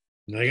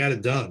I got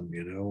it done,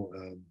 you know.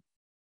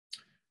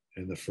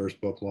 and the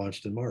first book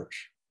launched in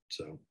March.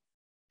 So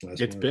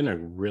it's been a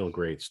real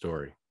great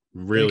story.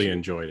 Really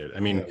enjoyed it. I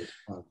mean,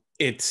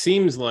 it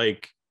seems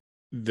like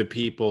the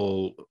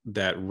people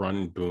that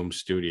run Boom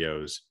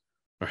Studios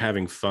are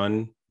having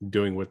fun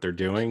doing what they're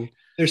doing.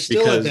 They're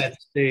still at that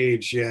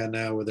stage,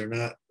 now, where they're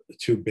not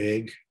too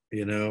big,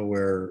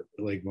 where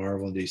like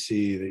Marvel and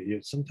DC,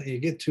 that sometimes you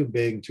get too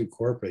big and too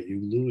corporate, you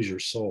lose your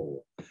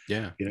soul.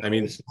 Yeah. I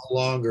mean, it's no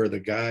longer the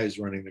guys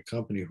running the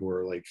company who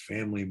are like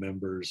family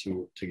members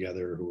who are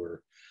together, who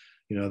are,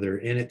 they're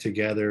in it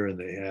together, and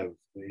they have,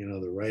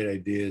 the right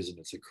ideas, and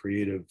it's a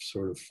creative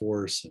sort of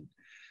force. And,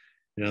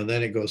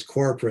 then it goes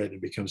corporate and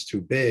it becomes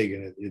too big,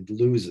 and it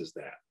loses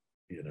that,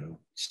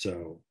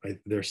 so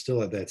they're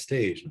still at that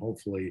stage, and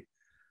hopefully,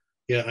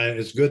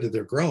 it's good that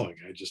they're growing.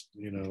 I just,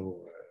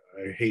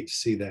 I hate to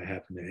see that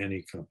happen to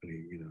any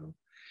company,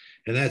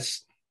 and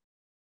that's,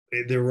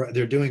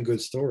 they're doing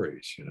good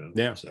stories,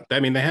 Yeah. So.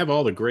 I mean, they have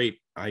all the great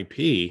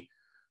IP,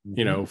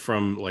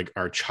 from like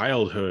our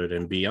childhood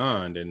and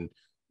beyond, and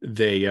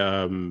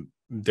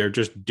they're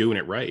just doing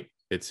it right,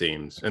 it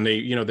seems. And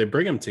they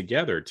bring them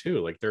together too.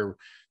 Like they're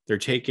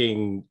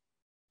taking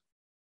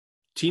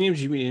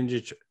Teenage Mutant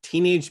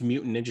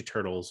Ninja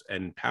Turtles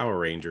and Power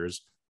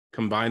Rangers,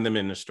 combine them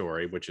in a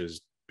story, which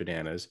is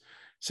bananas.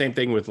 Same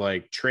thing with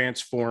like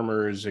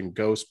Transformers and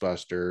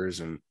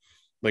Ghostbusters and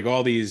like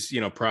all these,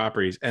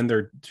 properties, and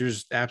they're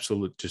just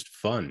absolute just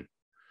fun.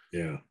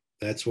 Yeah,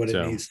 that's what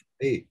it needs to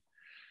be,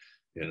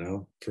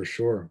 for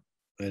sure.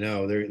 I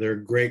know they're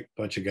a great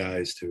bunch of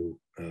guys too.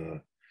 I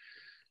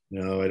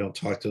don't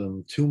talk to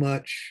them too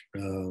much.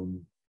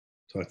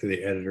 Talk to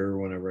the editor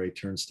whenever I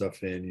turn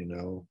stuff in,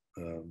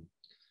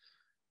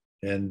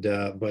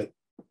 but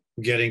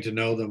getting to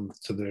know them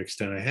to the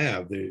extent I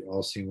have, they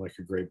all seem like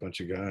a great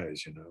bunch of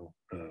guys.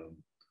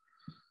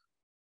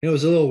 It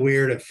was a little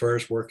weird at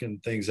first working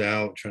things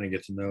out, trying to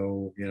get to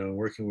know,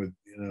 working with,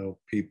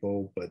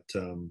 people, but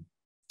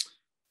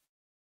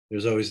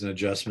there's always an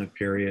adjustment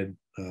period.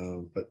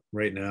 But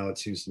right now it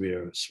seems to be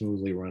a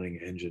smoothly running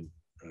engine.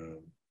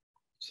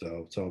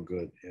 So it's all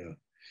good. Yeah.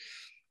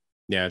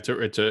 Yeah.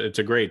 It's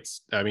a great,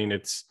 I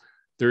mean,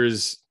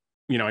 there's,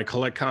 I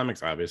collect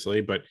comics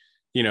obviously, but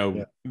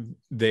you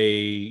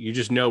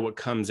just know what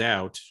comes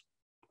out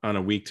on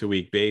a week to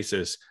week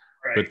basis.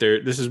 Right. But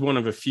this is one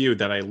of a few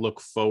that I look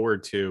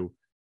forward to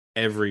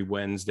every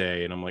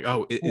Wednesday. And I'm like,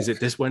 oh, is it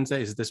this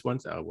Wednesday? Is it this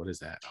Wednesday? Oh, what is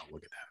that? Oh,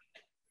 look at that.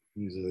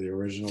 These are the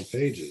original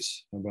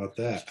pages. How about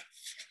that?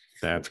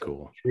 That's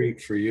cool.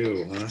 Treat for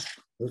you, huh?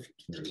 Oops,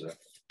 there's that.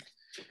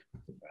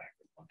 The back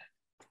one.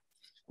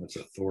 That's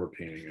a Thor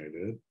painting I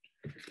did.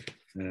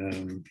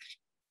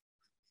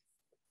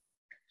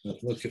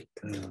 Look at,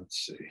 let's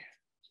see.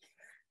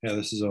 Yeah,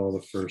 this is all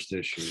the first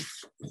issue.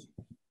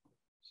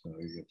 So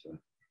you get to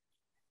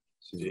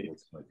see what it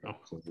looks like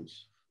up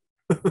close.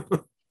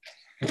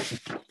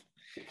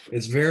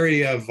 It's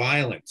very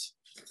violent.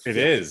 It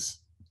is.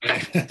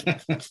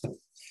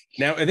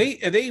 Now, are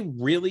they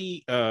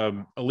really?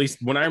 At least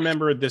when I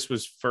remember this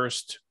was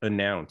first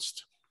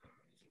announced,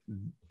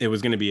 it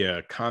was going to be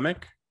a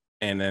comic,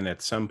 and then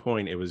at some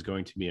point it was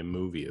going to be a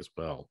movie as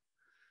well.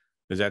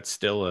 Is that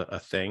still a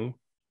thing?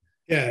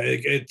 Yeah,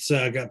 it's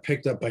got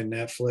picked up by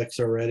Netflix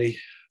already,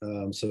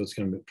 so it's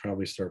going to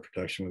probably start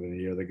production within a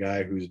year. The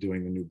guy who's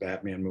doing the new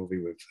Batman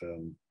movie with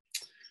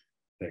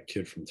that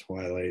kid from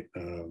Twilight,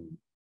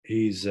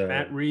 he's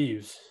Matt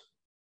Reeves.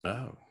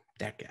 Oh,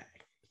 that guy.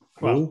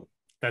 Well,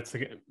 that's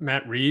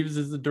Matt Reeves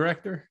is the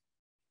director.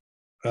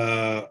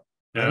 I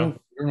don't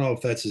know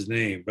if that's his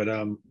name, but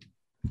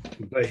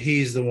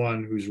he's the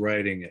one who's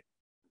writing it.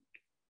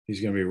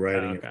 He's going to be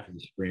writing it for the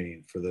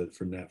screen for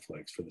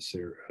Netflix for the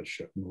series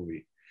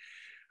movie.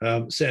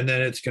 So, and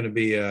then it's going to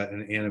be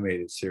an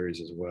animated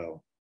series as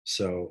well.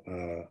 So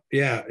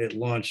it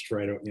launched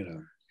right.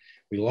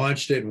 We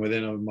launched it, and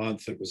within a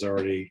month, it was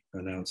already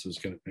announced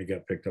it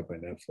got picked up by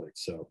Netflix.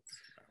 So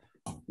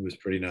it was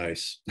pretty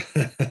nice.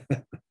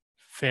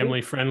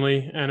 Family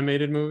friendly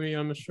animated movie,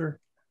 I'm sure.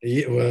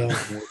 Yeah, well,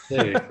 we'll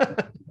see.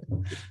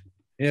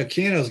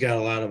 Keanu's got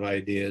a lot of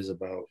ideas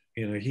about.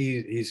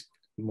 He's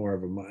more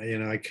of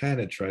a. I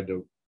kind of tried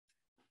to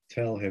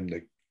tell him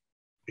to.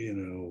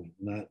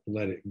 Not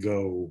let it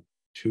go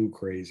too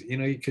crazy,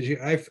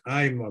 because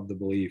I'm of the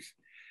belief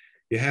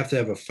you have to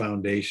have a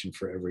foundation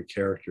for every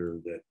character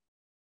that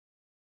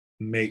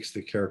makes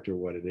the character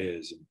what it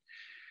is.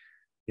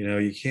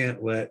 And, you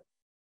can't let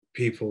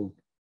people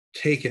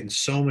take it in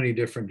so many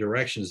different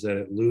directions that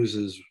it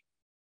loses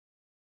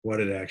what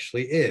it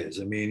actually is.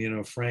 I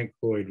mean, Frank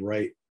Lloyd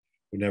Wright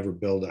would never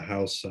build a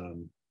house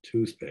on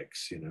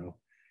toothpicks.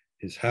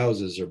 His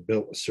houses are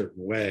built a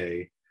certain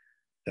way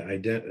that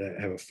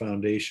have a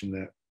foundation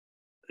that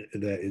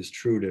is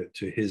true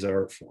to his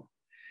art form.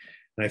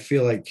 And I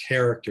feel like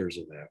characters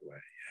are that way.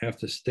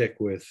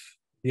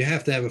 You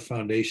have to have a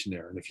foundation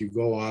there. And if you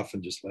go off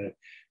and just let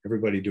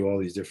everybody do all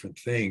these different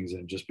things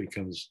and it just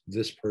becomes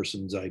this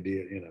person's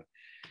idea,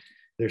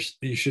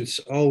 you should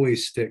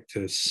always stick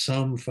to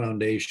some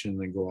foundation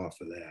and then go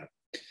off of that.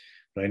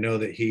 But I know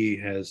that he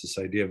has this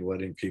idea of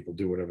letting people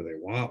do whatever they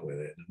want with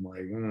it. I'm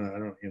like, I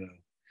don't,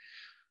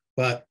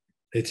 but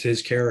it's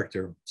his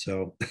character.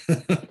 So,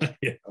 I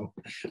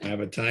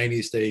have a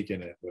tiny stake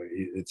in it, but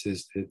it's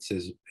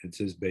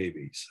his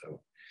baby.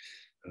 So,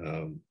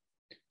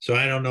 so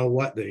I don't know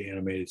what the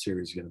animated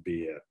series is going to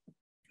be yet.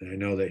 And I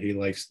know that he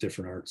likes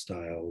different art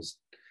styles.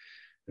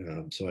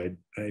 So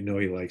I know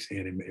he likes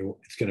anime.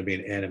 It's going to be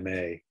an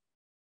anime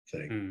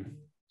thing.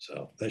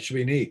 So that should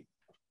be neat.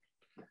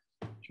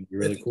 Should be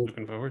really cool.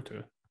 Looking forward to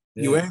it.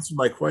 Yeah. You answered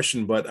my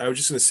question, but I was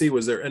just going to see,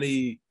 was there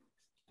any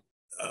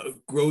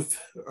growth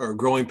or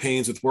growing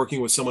pains with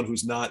working with someone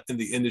who's not in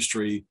the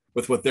industry,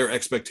 with what their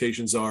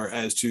expectations are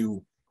as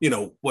to,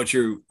 what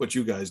you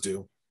guys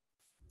do?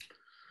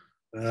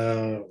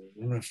 I'm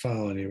not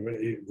following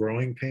you.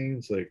 Growing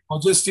pains, like, Well,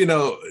 just,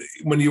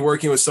 when you're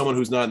working with someone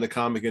who's not in the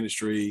comic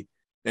industry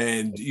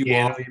and you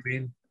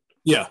mean?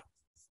 Yeah.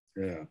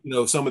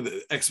 Yeah. Some of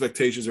the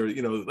expectations are,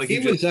 like he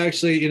was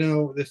actually,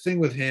 the thing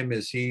with him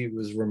is he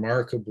was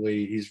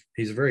remarkably,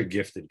 he's a very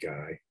gifted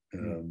guy.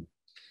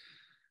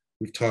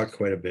 We've talked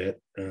quite a bit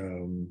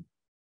in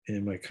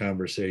my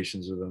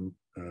conversations with him.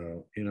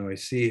 I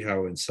see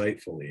how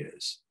insightful he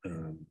is.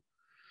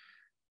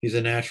 He's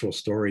a natural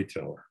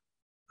storyteller.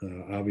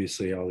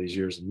 Obviously, all these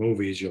years in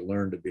movies, you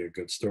learn to be a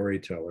good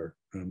storyteller.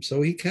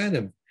 So he kind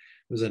of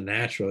was a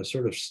natural,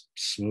 sort of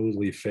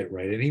smoothly fit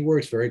right. And he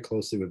works very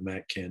closely with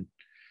Matt Kinn,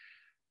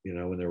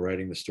 when they're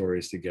writing the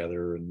stories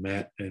together. And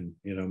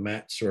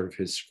Matt's sort of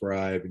his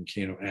scribe, and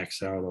Keanu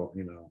acts out all,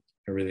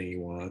 everything he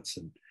wants.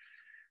 And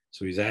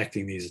so he's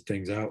acting these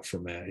things out for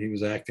Matt. He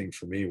was acting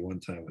for me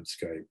one time on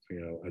Skype,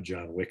 a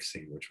John Wick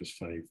scene, which was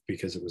funny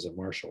because it was a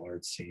martial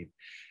arts scene.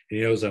 And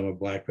he knows I'm a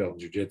black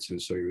belt in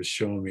jujitsu, so he was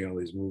showing me all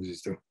these moves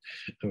he's doing.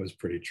 It was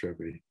pretty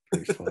trippy,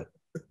 pretty fun.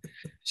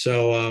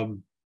 So,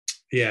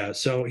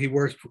 so he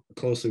works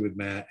closely with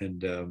Matt,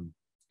 and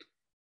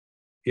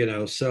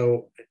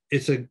so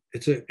it's an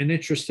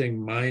interesting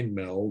mind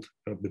meld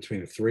between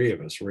the three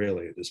of us,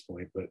 really, at this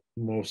point, but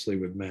mostly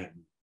with Matt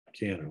and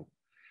Keanu.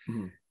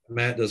 Mm-hmm.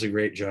 Matt does a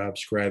great job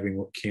scribing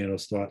what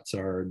Keanu's thoughts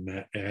are, and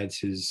Matt adds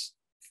his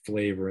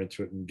flavor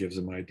into it and gives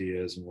him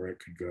ideas and where it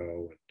could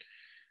go. And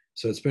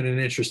so it's been an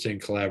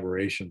interesting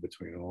collaboration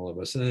between all of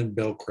us. And then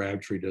Bill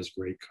Crabtree does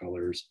great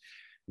colors,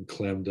 and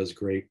Clem does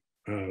great.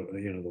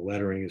 The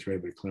lettering is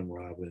great, but Clem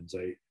Robbins,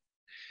 I'm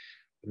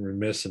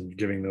remiss in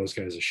giving those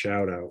guys a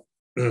shout out.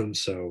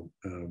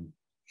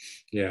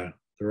 They're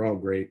all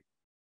great.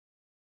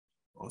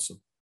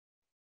 Awesome.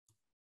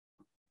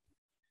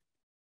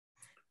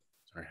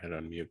 Sorry, I had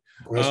on mute.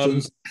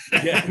 Questions?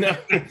 No.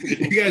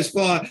 You guys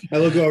fought. I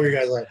look over, you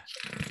guys like.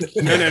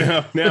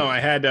 No. I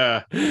had.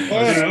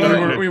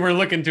 We were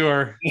looking to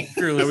our.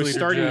 I was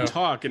starting to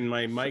talk, and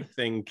my mic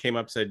thing came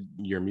up, said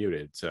you're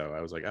muted. So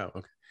I was like, oh,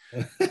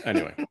 okay.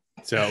 Anyway,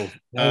 so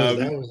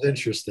that was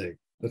interesting.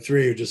 The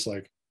three are just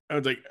like. I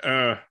was like,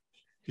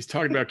 he's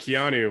talking about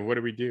Keanu. What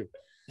do we do?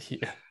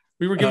 Yeah,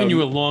 we were giving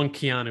you a long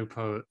Keanu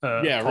pause.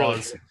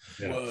 Really.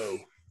 Yeah. Whoa.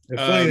 The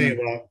funny thing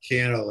about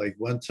Keanu, like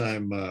one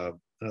time.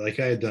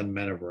 Like I had done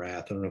Men of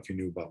Wrath. I don't know if you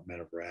knew about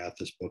Men of Wrath,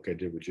 this book I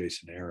did with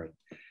Jason Aaron.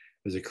 It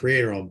was a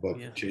creator-owned book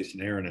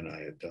Jason Aaron and I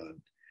had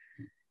done.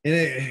 And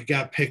it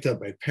got picked up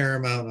by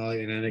Paramount,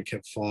 and then it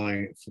kept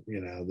falling,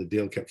 the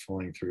deal kept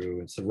falling through.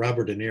 And so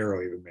Robert De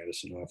Niro even made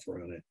us an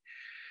offer on it.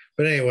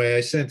 But anyway,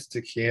 I sent it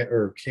to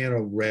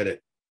Keanu read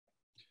it.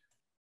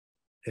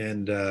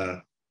 And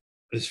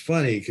it's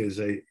funny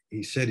because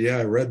he said, yeah,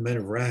 I read Men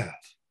of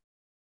Wrath.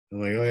 I'm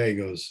like, oh yeah, he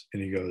goes,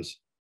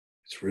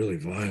 it's really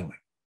violent.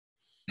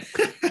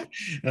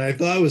 And I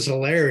thought it was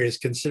hilarious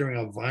considering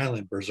how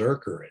violent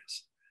BRZRKR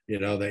is,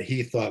 that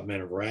he thought Men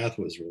of Wrath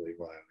was really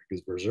violent,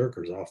 because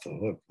BRZRKR's off the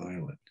hook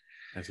violent.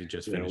 As he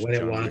just finished when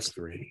John it Wick wants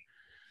 3.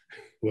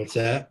 What's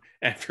that?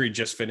 After he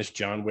just finished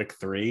John Wick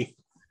 3.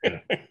 Yeah,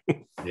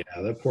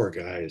 that poor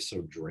guy is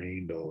so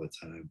drained all the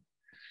time.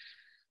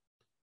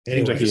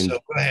 Anyway, so go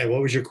ahead.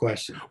 What was your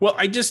question? Well,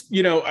 I just,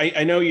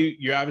 I know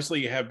you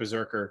obviously have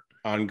BRZRKR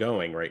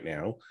ongoing right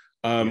now.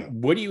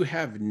 What do you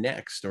have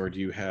next, or do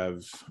you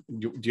have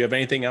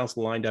anything else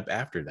lined up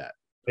after that?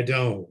 I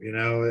don't.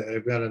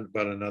 I've got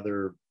about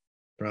another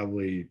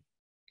probably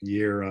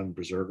year on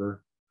BRZRKR,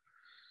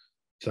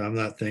 so I'm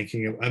not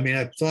thinking.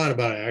 I thought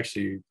about it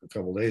actually a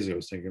couple of days ago. I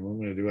was thinking, what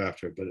I'm going to do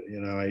after it, but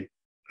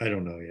I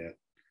don't know yet.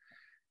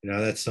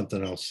 That's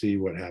something I'll see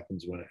what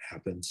happens when it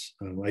happens.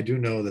 I do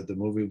know that the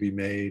movie will be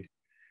made.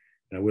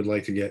 I would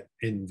like to get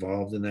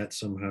involved in that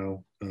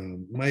somehow.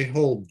 My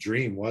whole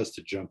dream was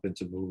to jump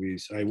into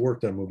movies. I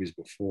worked on movies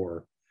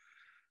before.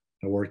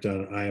 I worked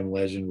on I Am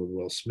Legend with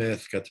Will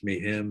Smith, got to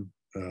meet him.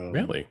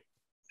 Really?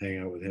 Hang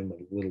out with him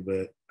a little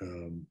bit.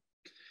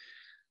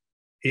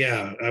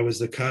 I was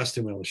the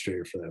costume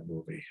illustrator for that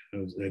movie. I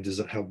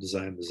helped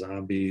design the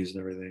zombies and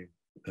everything.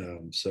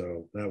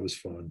 So that was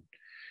fun.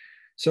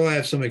 So I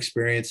have some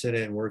experience in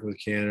it and working with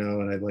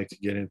Keanu, and I'd like to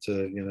get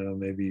into,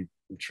 maybe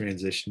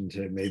transition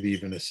to maybe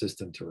even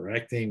assistant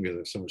directing, because I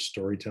have so much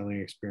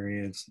storytelling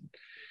experience.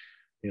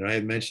 I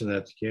had mentioned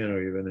that to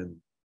Keanu even, and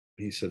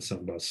he said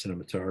something about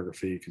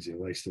cinematography because he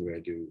likes the way I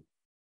do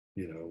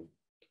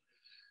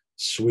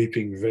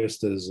sweeping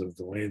vistas of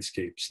the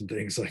landscapes and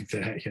things like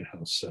that,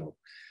 so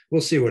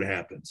we'll see what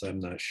happens. I'm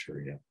not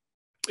sure yet.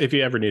 If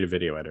you ever need a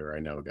video editor, I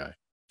know a guy.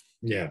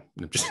 Yeah.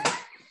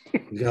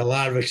 He's got a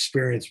lot of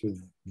experience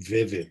with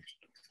Vivid.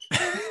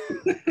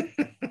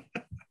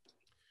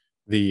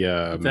 The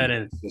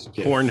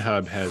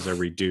Pornhub has a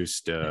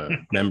reduced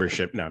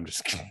membership. No, I'm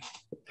just kidding.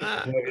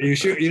 You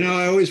should,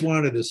 I always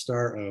wanted to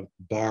start a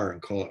bar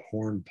and call it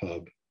Horn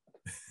Pub.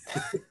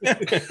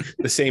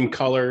 The same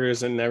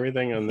colors and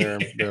everything on their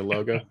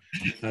logo.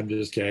 I'm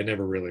just kidding. I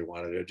never really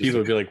wanted it. People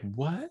would be like,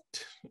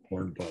 "What?"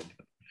 Horn Pub.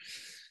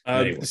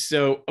 Anyway.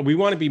 So we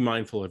want to be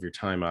mindful of your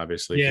time,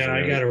 obviously. Yeah,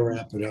 I got to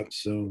wrap it up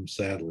soon.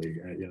 Sadly,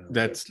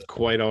 that's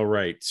quite all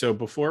right. So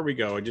before we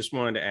go, I just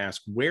wanted to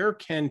ask, where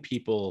can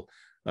people,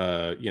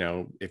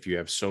 if you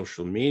have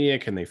social media,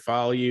 can they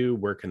follow you?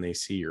 Where can they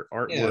see your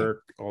artwork?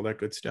 All that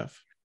good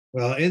stuff.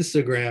 Well,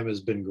 Instagram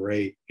has been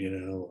great.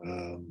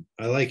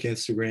 I like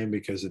Instagram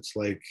because it's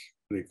like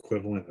the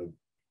equivalent of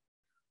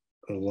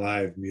a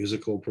live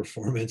musical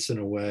performance in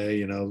a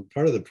way.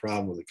 Part of the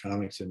problem with the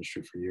comics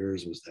industry for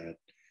years was that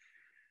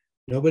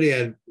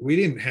we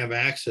didn't have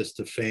access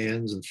to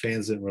fans, and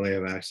fans didn't really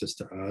have access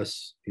to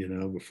us,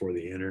 before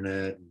the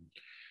internet,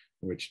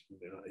 which,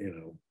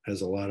 has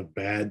a lot of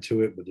bad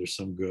to it, but there's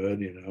some good,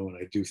 and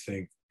I do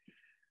think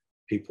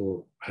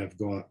people have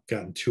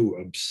gotten too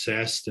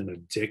obsessed and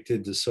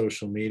addicted to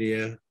social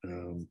media. I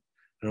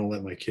don't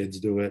let my kids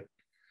do it.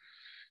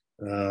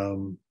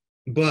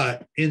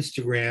 But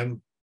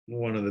Instagram,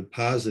 one of the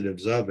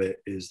positives of it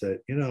is that,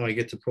 I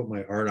get to put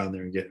my art on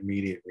there and get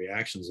immediate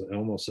reactions,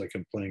 almost like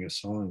I'm playing a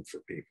song for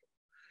people.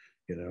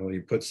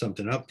 You put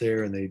something up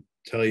there and they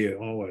tell you,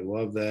 "Oh, I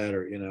love that,"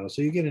 or,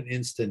 so you get an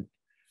instant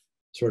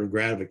sort of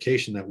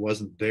gratification that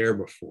wasn't there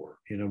before.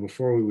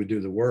 Before we would do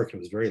the work, it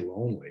was very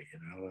lonely,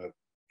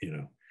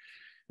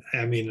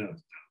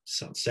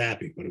 sounds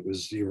sappy, but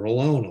you're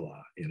alone a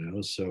lot,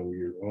 so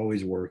you're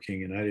always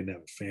working, and I didn't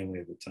have a family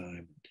at the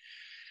time.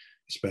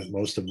 I spent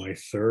most of my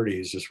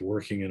 30s just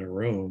working in a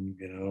room,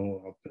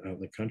 up out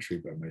in the country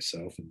by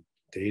myself and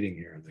dating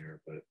here and there.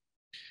 But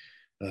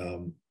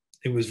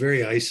it was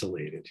very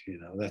isolated,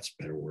 that's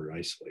a better word,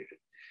 isolated.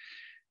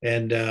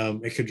 And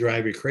it could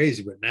drive you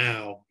crazy. But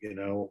now,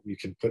 you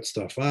can put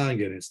stuff on,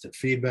 get instant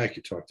feedback.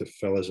 You talk to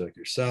fellas like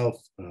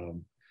yourself.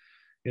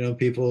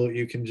 People,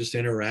 you can just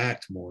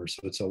interact more.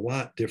 So it's a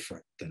lot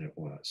different than it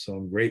was. So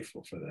I'm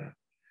grateful for that.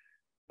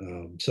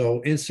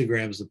 So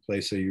Instagram is the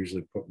place I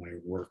usually put my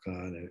work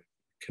on. It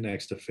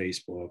connects to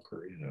Facebook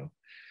or,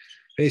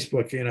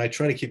 Facebook. I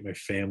try to keep my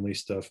family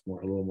stuff a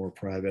little more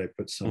private. I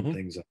put some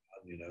things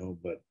on,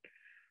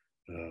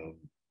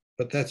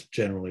 but that's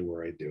generally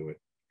where I do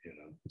it.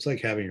 It's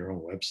like having your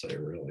own website,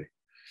 really.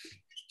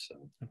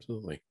 So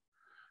absolutely.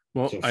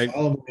 Well,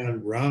 follow me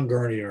on Ron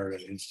Garney Art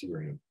on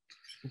Instagram.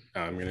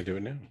 I'm going to do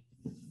it now.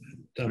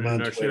 I'm on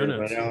Twitter,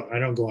 but I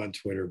don't go on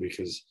Twitter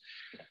because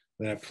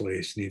that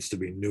place needs to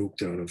be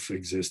nuked out of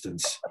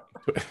existence.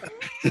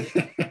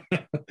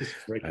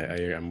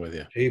 I'm with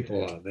you.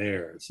 People on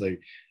there. It's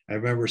like, I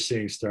remember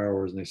seeing Star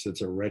Wars and they said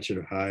it's a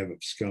wretched hive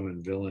of scum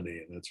and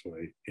villainy. And that's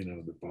why,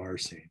 the bar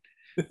scene.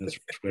 That's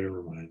what Twitter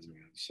reminds me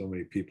of. So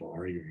many people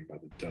arguing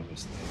about the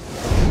dumbest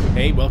thing.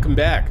 Hey, welcome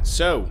back.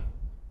 So,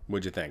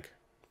 what'd you think?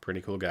 Pretty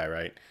cool guy,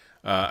 right?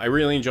 I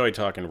really enjoyed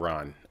talking to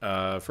Ron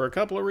for a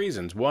couple of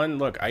reasons. One,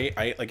 look,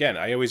 I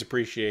always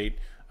appreciate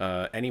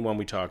anyone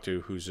we talk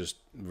to who's just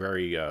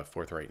very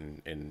forthright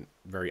and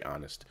very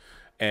honest.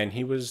 And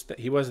he was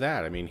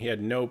that. I mean, he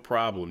had no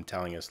problem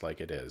telling us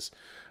like it is.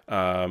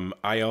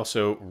 I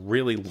also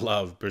really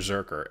love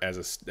BRZRKR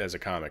as a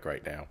comic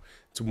right now.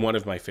 It's one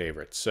of my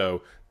favorites.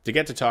 So to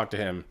get to talk to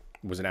him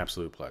was an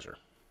absolute pleasure.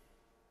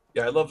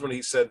 Yeah, I loved when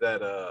he said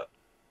that.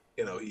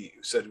 He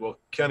said, "Well,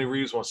 Keanu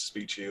Reeves wants to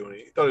speak to you," and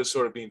he thought it was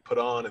sort of being put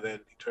on, and then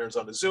he turns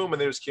on the Zoom, and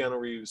there's Keanu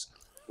Reeves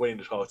waiting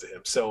to talk to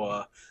him.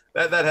 So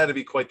that had to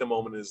be quite the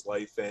moment in his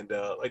life, and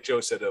like Joe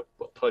said, a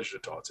pleasure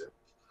to talk to him.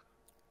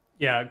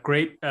 Yeah,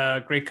 great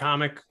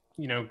comic.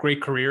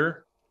 Great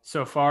career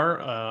so far.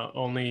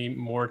 Only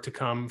more to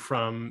come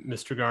from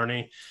Mr.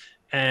 Garney.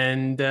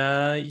 And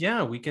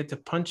we get to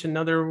punch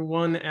another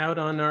one out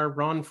on our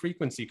Ron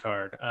frequency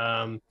card.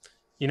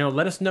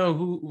 Let us know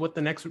what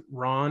the next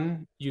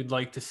Ron you'd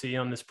like to see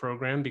on this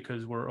program,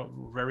 because we're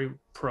very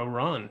pro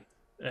Ron,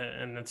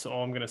 and that's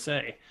all I'm going to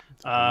say.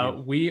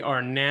 We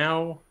are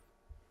now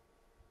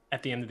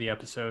at the end of the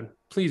episode.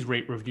 Please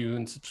rate, review,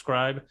 and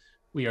subscribe.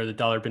 We are the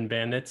Dollar Bin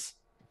Bandits.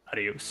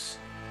 Adios.